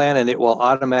game plan and it will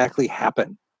automatically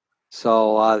happen.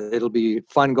 So it'll be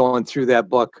fun going through that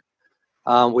book.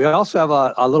 We also have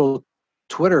a little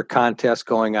Twitter contest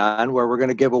going on where we're going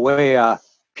to give away a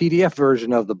PDF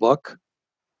version of the book.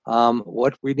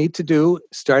 What we need to do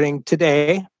starting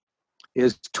today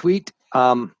is tweet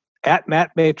at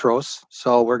Matt Matros.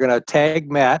 So we're going to tag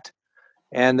Matt,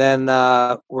 and then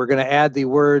we're going to add the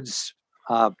words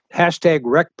hashtag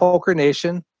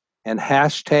RecPokerNation and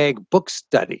hashtag book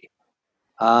study.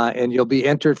 And you'll be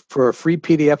entered for a free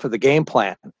PDF of the game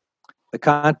plan. The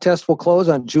contest will close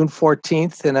on June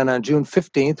 14th, and then on June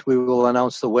 15th, we will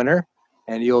announce the winner,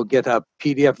 and you'll get a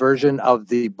PDF version of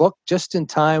the book just in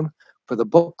time for the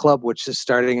book club, which is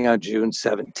starting on June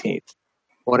 17th.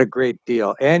 What a great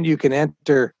deal. And you can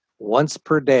enter once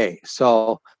per day.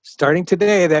 So starting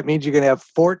today, that means you're going to have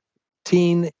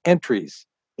 14 entries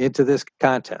into this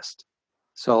contest.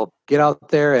 So get out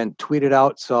there and tweet it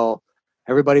out so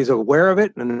everybody's aware of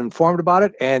it and informed about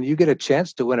it, and you get a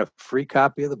chance to win a free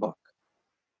copy of the book.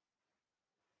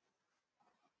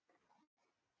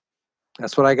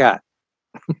 That's what I got.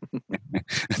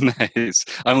 Nice.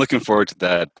 I'm looking forward to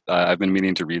that. I've been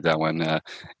meaning to read that one,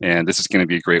 and this is going to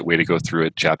be a great way to go through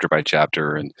it chapter by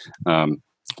chapter. And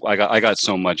I got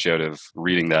so much out of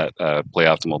reading that Play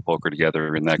Optimal Poker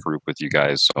together in that group with you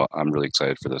guys. So I'm really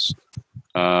excited for this.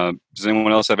 Does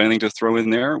anyone else have anything to throw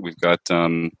in there? We've got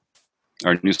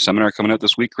our new seminar coming out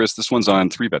this week, Chris. This one's on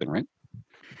 3-betting, right?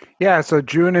 Yeah, so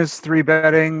June is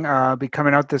 3-betting, be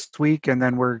coming out this week, and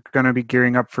then we're going to be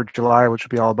gearing up for July, which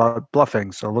will be all about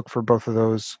bluffing. So look for both of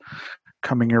those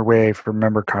coming your way for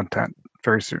member content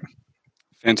very soon.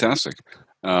 Fantastic.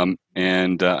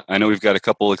 And I know we've got a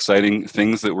couple exciting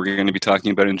things that we're going to be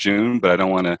talking about in June, but I don't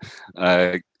want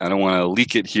to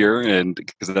leak it here, and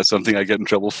because that's something I get in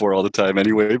trouble for all the time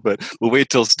anyway. But we'll wait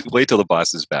till the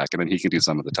boss is back, and then he can do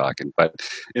some of the talking. But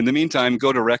in the meantime,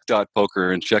 go to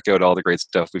rec.poker and check out all the great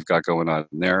stuff we've got going on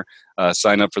there.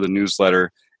 Sign up for the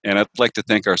newsletter. And I'd like to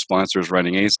thank our sponsors,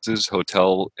 Running Aces,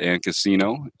 Hotel and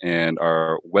Casino, and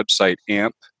our website,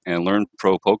 AMP, and Learn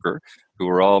Pro Poker, who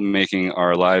are all making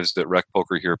our lives at Rec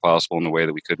Poker here possible in a way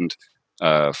that we couldn't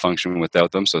function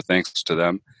without them. So thanks to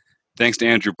them. Thanks to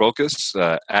Andrew Brokus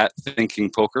at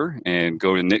Thinking Poker, and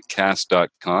go to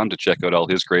nitcast.com to check out all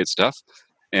his great stuff.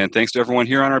 And thanks to everyone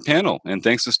here on our panel. And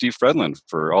thanks to Steve Fredlund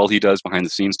for all he does behind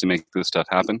the scenes to make this stuff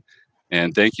happen.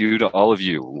 And thank you to all of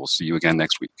you. We'll see you again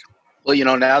next week. Well,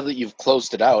 now that you've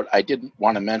closed it out, I did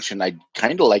want to mention I'd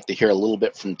kind of like to hear a little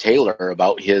bit from Taylor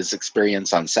about his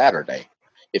experience on Saturday,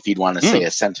 if you'd want to say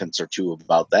a sentence or two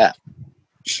about that.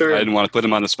 Sure. I didn't want to put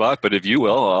him on the spot, but if you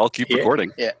will, I'll keep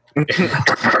recording. Yeah.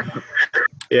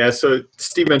 Yeah, so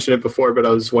Steve mentioned it before, but I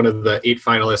was one of the 8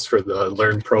 finalists for the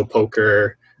Learn Pro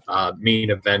Poker main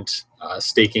event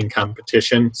staking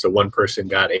competition. So one person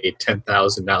got a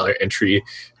 $10,000 entry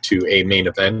to a main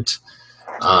event.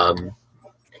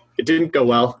 It didn't go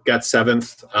well, got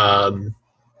 7th.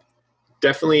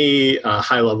 Definitely a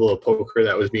high level of poker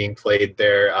that was being played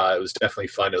there. It was definitely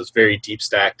fun. It was very deep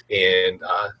stacked, and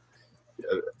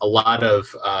a lot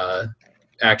of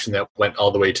action that went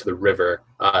all the way to the river.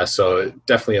 So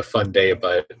definitely a fun day,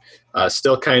 but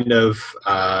still kind of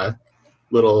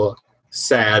little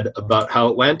sad about how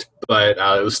it went, but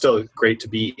it was still great to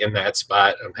be in that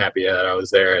spot. I'm happy that I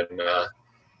was there,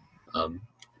 and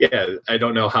yeah, I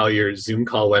don't know how your Zoom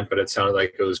call went, but it sounded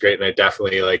like it was great, and I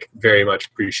definitely very much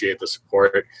appreciate the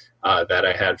support that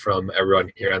I had from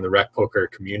everyone here on the Rec Poker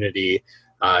community,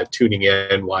 tuning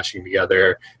in, watching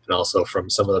together, and also from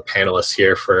some of the panelists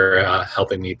here for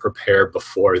helping me prepare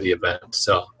before the event.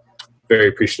 So very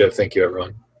appreciative. Thank you,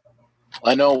 everyone.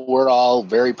 I know we're all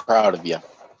very proud of you.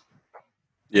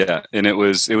 Yeah, and it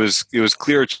was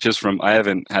clear just from, I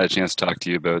haven't had a chance to talk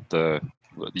to you about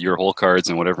your hole cards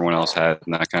and what everyone else had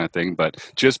and that kind of thing, but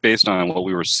just based on what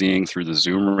we were seeing through the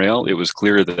Zoom rail, it was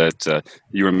clear that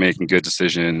you were making good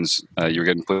decisions. You were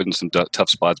getting put in some tough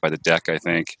spots by the deck, I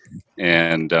think,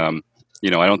 and I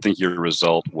don't think your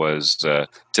result was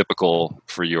typical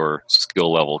for your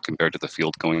skill level compared to the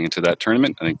field going into that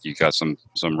tournament. I think you got some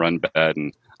run bad,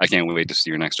 and I can't wait to see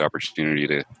your next opportunity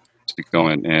to go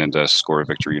in and score a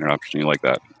victory in an opportunity like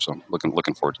that. So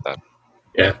looking forward to that.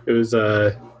 Yeah, it was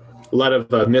a lot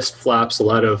of missed flops, a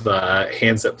lot of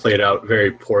hands that played out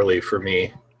very poorly for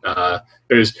me.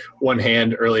 There's one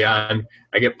hand early on,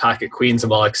 I get pocket queens,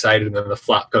 I'm all excited, and then the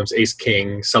flop comes ace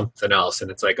king something else, and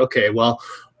it's like, okay, well,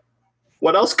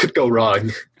 what else could go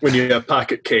wrong when you have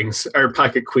pocket kings or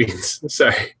pocket queens?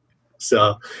 Sorry.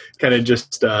 So kind of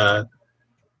just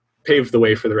paved the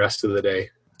way for the rest of the day.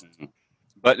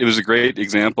 But it was a great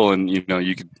example, and you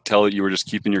could tell that you were just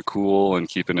keeping your cool and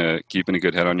keeping a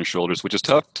good head on your shoulders, which is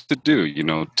tough to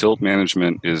do. Tilt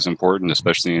management is important,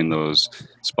 especially in those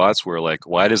spots where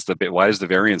why does the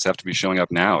variance have to be showing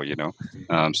up now?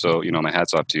 So my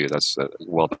hat's off to you. That's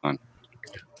well done.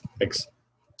 Thanks.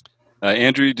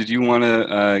 Andrew, did you want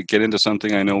to get into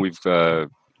something? I know we've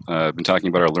been talking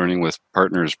about our Learning with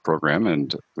Partners program,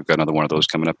 and we've got another one of those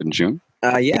coming up in June.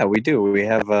 Yeah, we do. We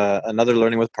have another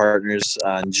Learning with Partners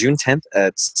on June 10th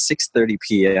at 6:30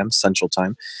 p.m. Central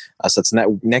Time. So it's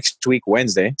next week,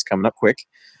 Wednesday. It's coming up quick.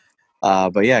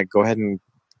 But yeah, go ahead and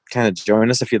kind of join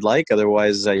us if you'd like.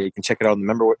 Otherwise, you can check it out on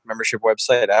the membership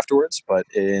website afterwards. But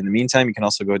in the meantime, you can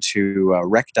also go to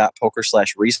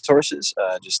rec.poker/resources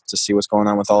just to see what's going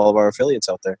on with all of our affiliates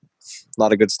out there. A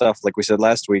lot of good stuff. Like we said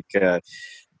last week,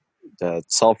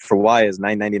 Solve for Why is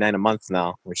 $9.99 a month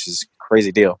now, which is a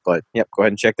crazy deal. But yep, go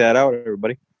ahead and check that out,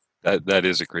 everybody. That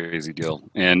is a crazy deal,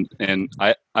 and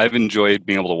I've enjoyed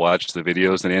being able to watch the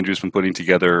videos that Andrew's been putting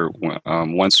together.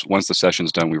 Once the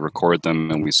session's done, we record them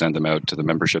and we send them out to the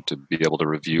membership to be able to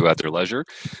review at their leisure.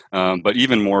 But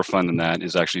even more fun than that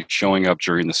is actually showing up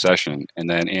during the session, and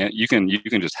then you can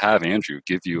just have Andrew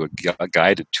give you a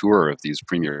guided tour of these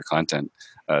premier content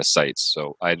sites.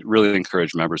 So I'd really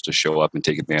encourage members to show up and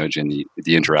take advantage in the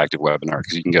interactive webinar,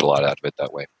 because you can get a lot out of it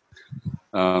that way.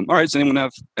 All right, does anyone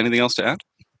have anything else to add?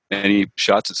 Any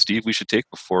shots at Steve we should take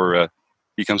before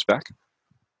he comes back?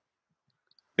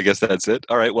 I guess that's it.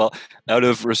 All right. Well, out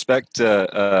of respect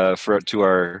to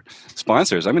our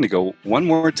sponsors, I'm going to go one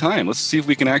more time. Let's see if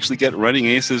we can actually get Running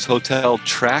Aces Hotel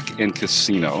Track and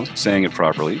Casino, saying it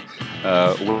properly,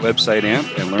 website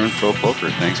AMP, and Learn Pro Poker.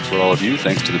 Thanks for all of you.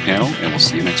 Thanks to the panel, and we'll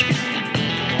see you next week.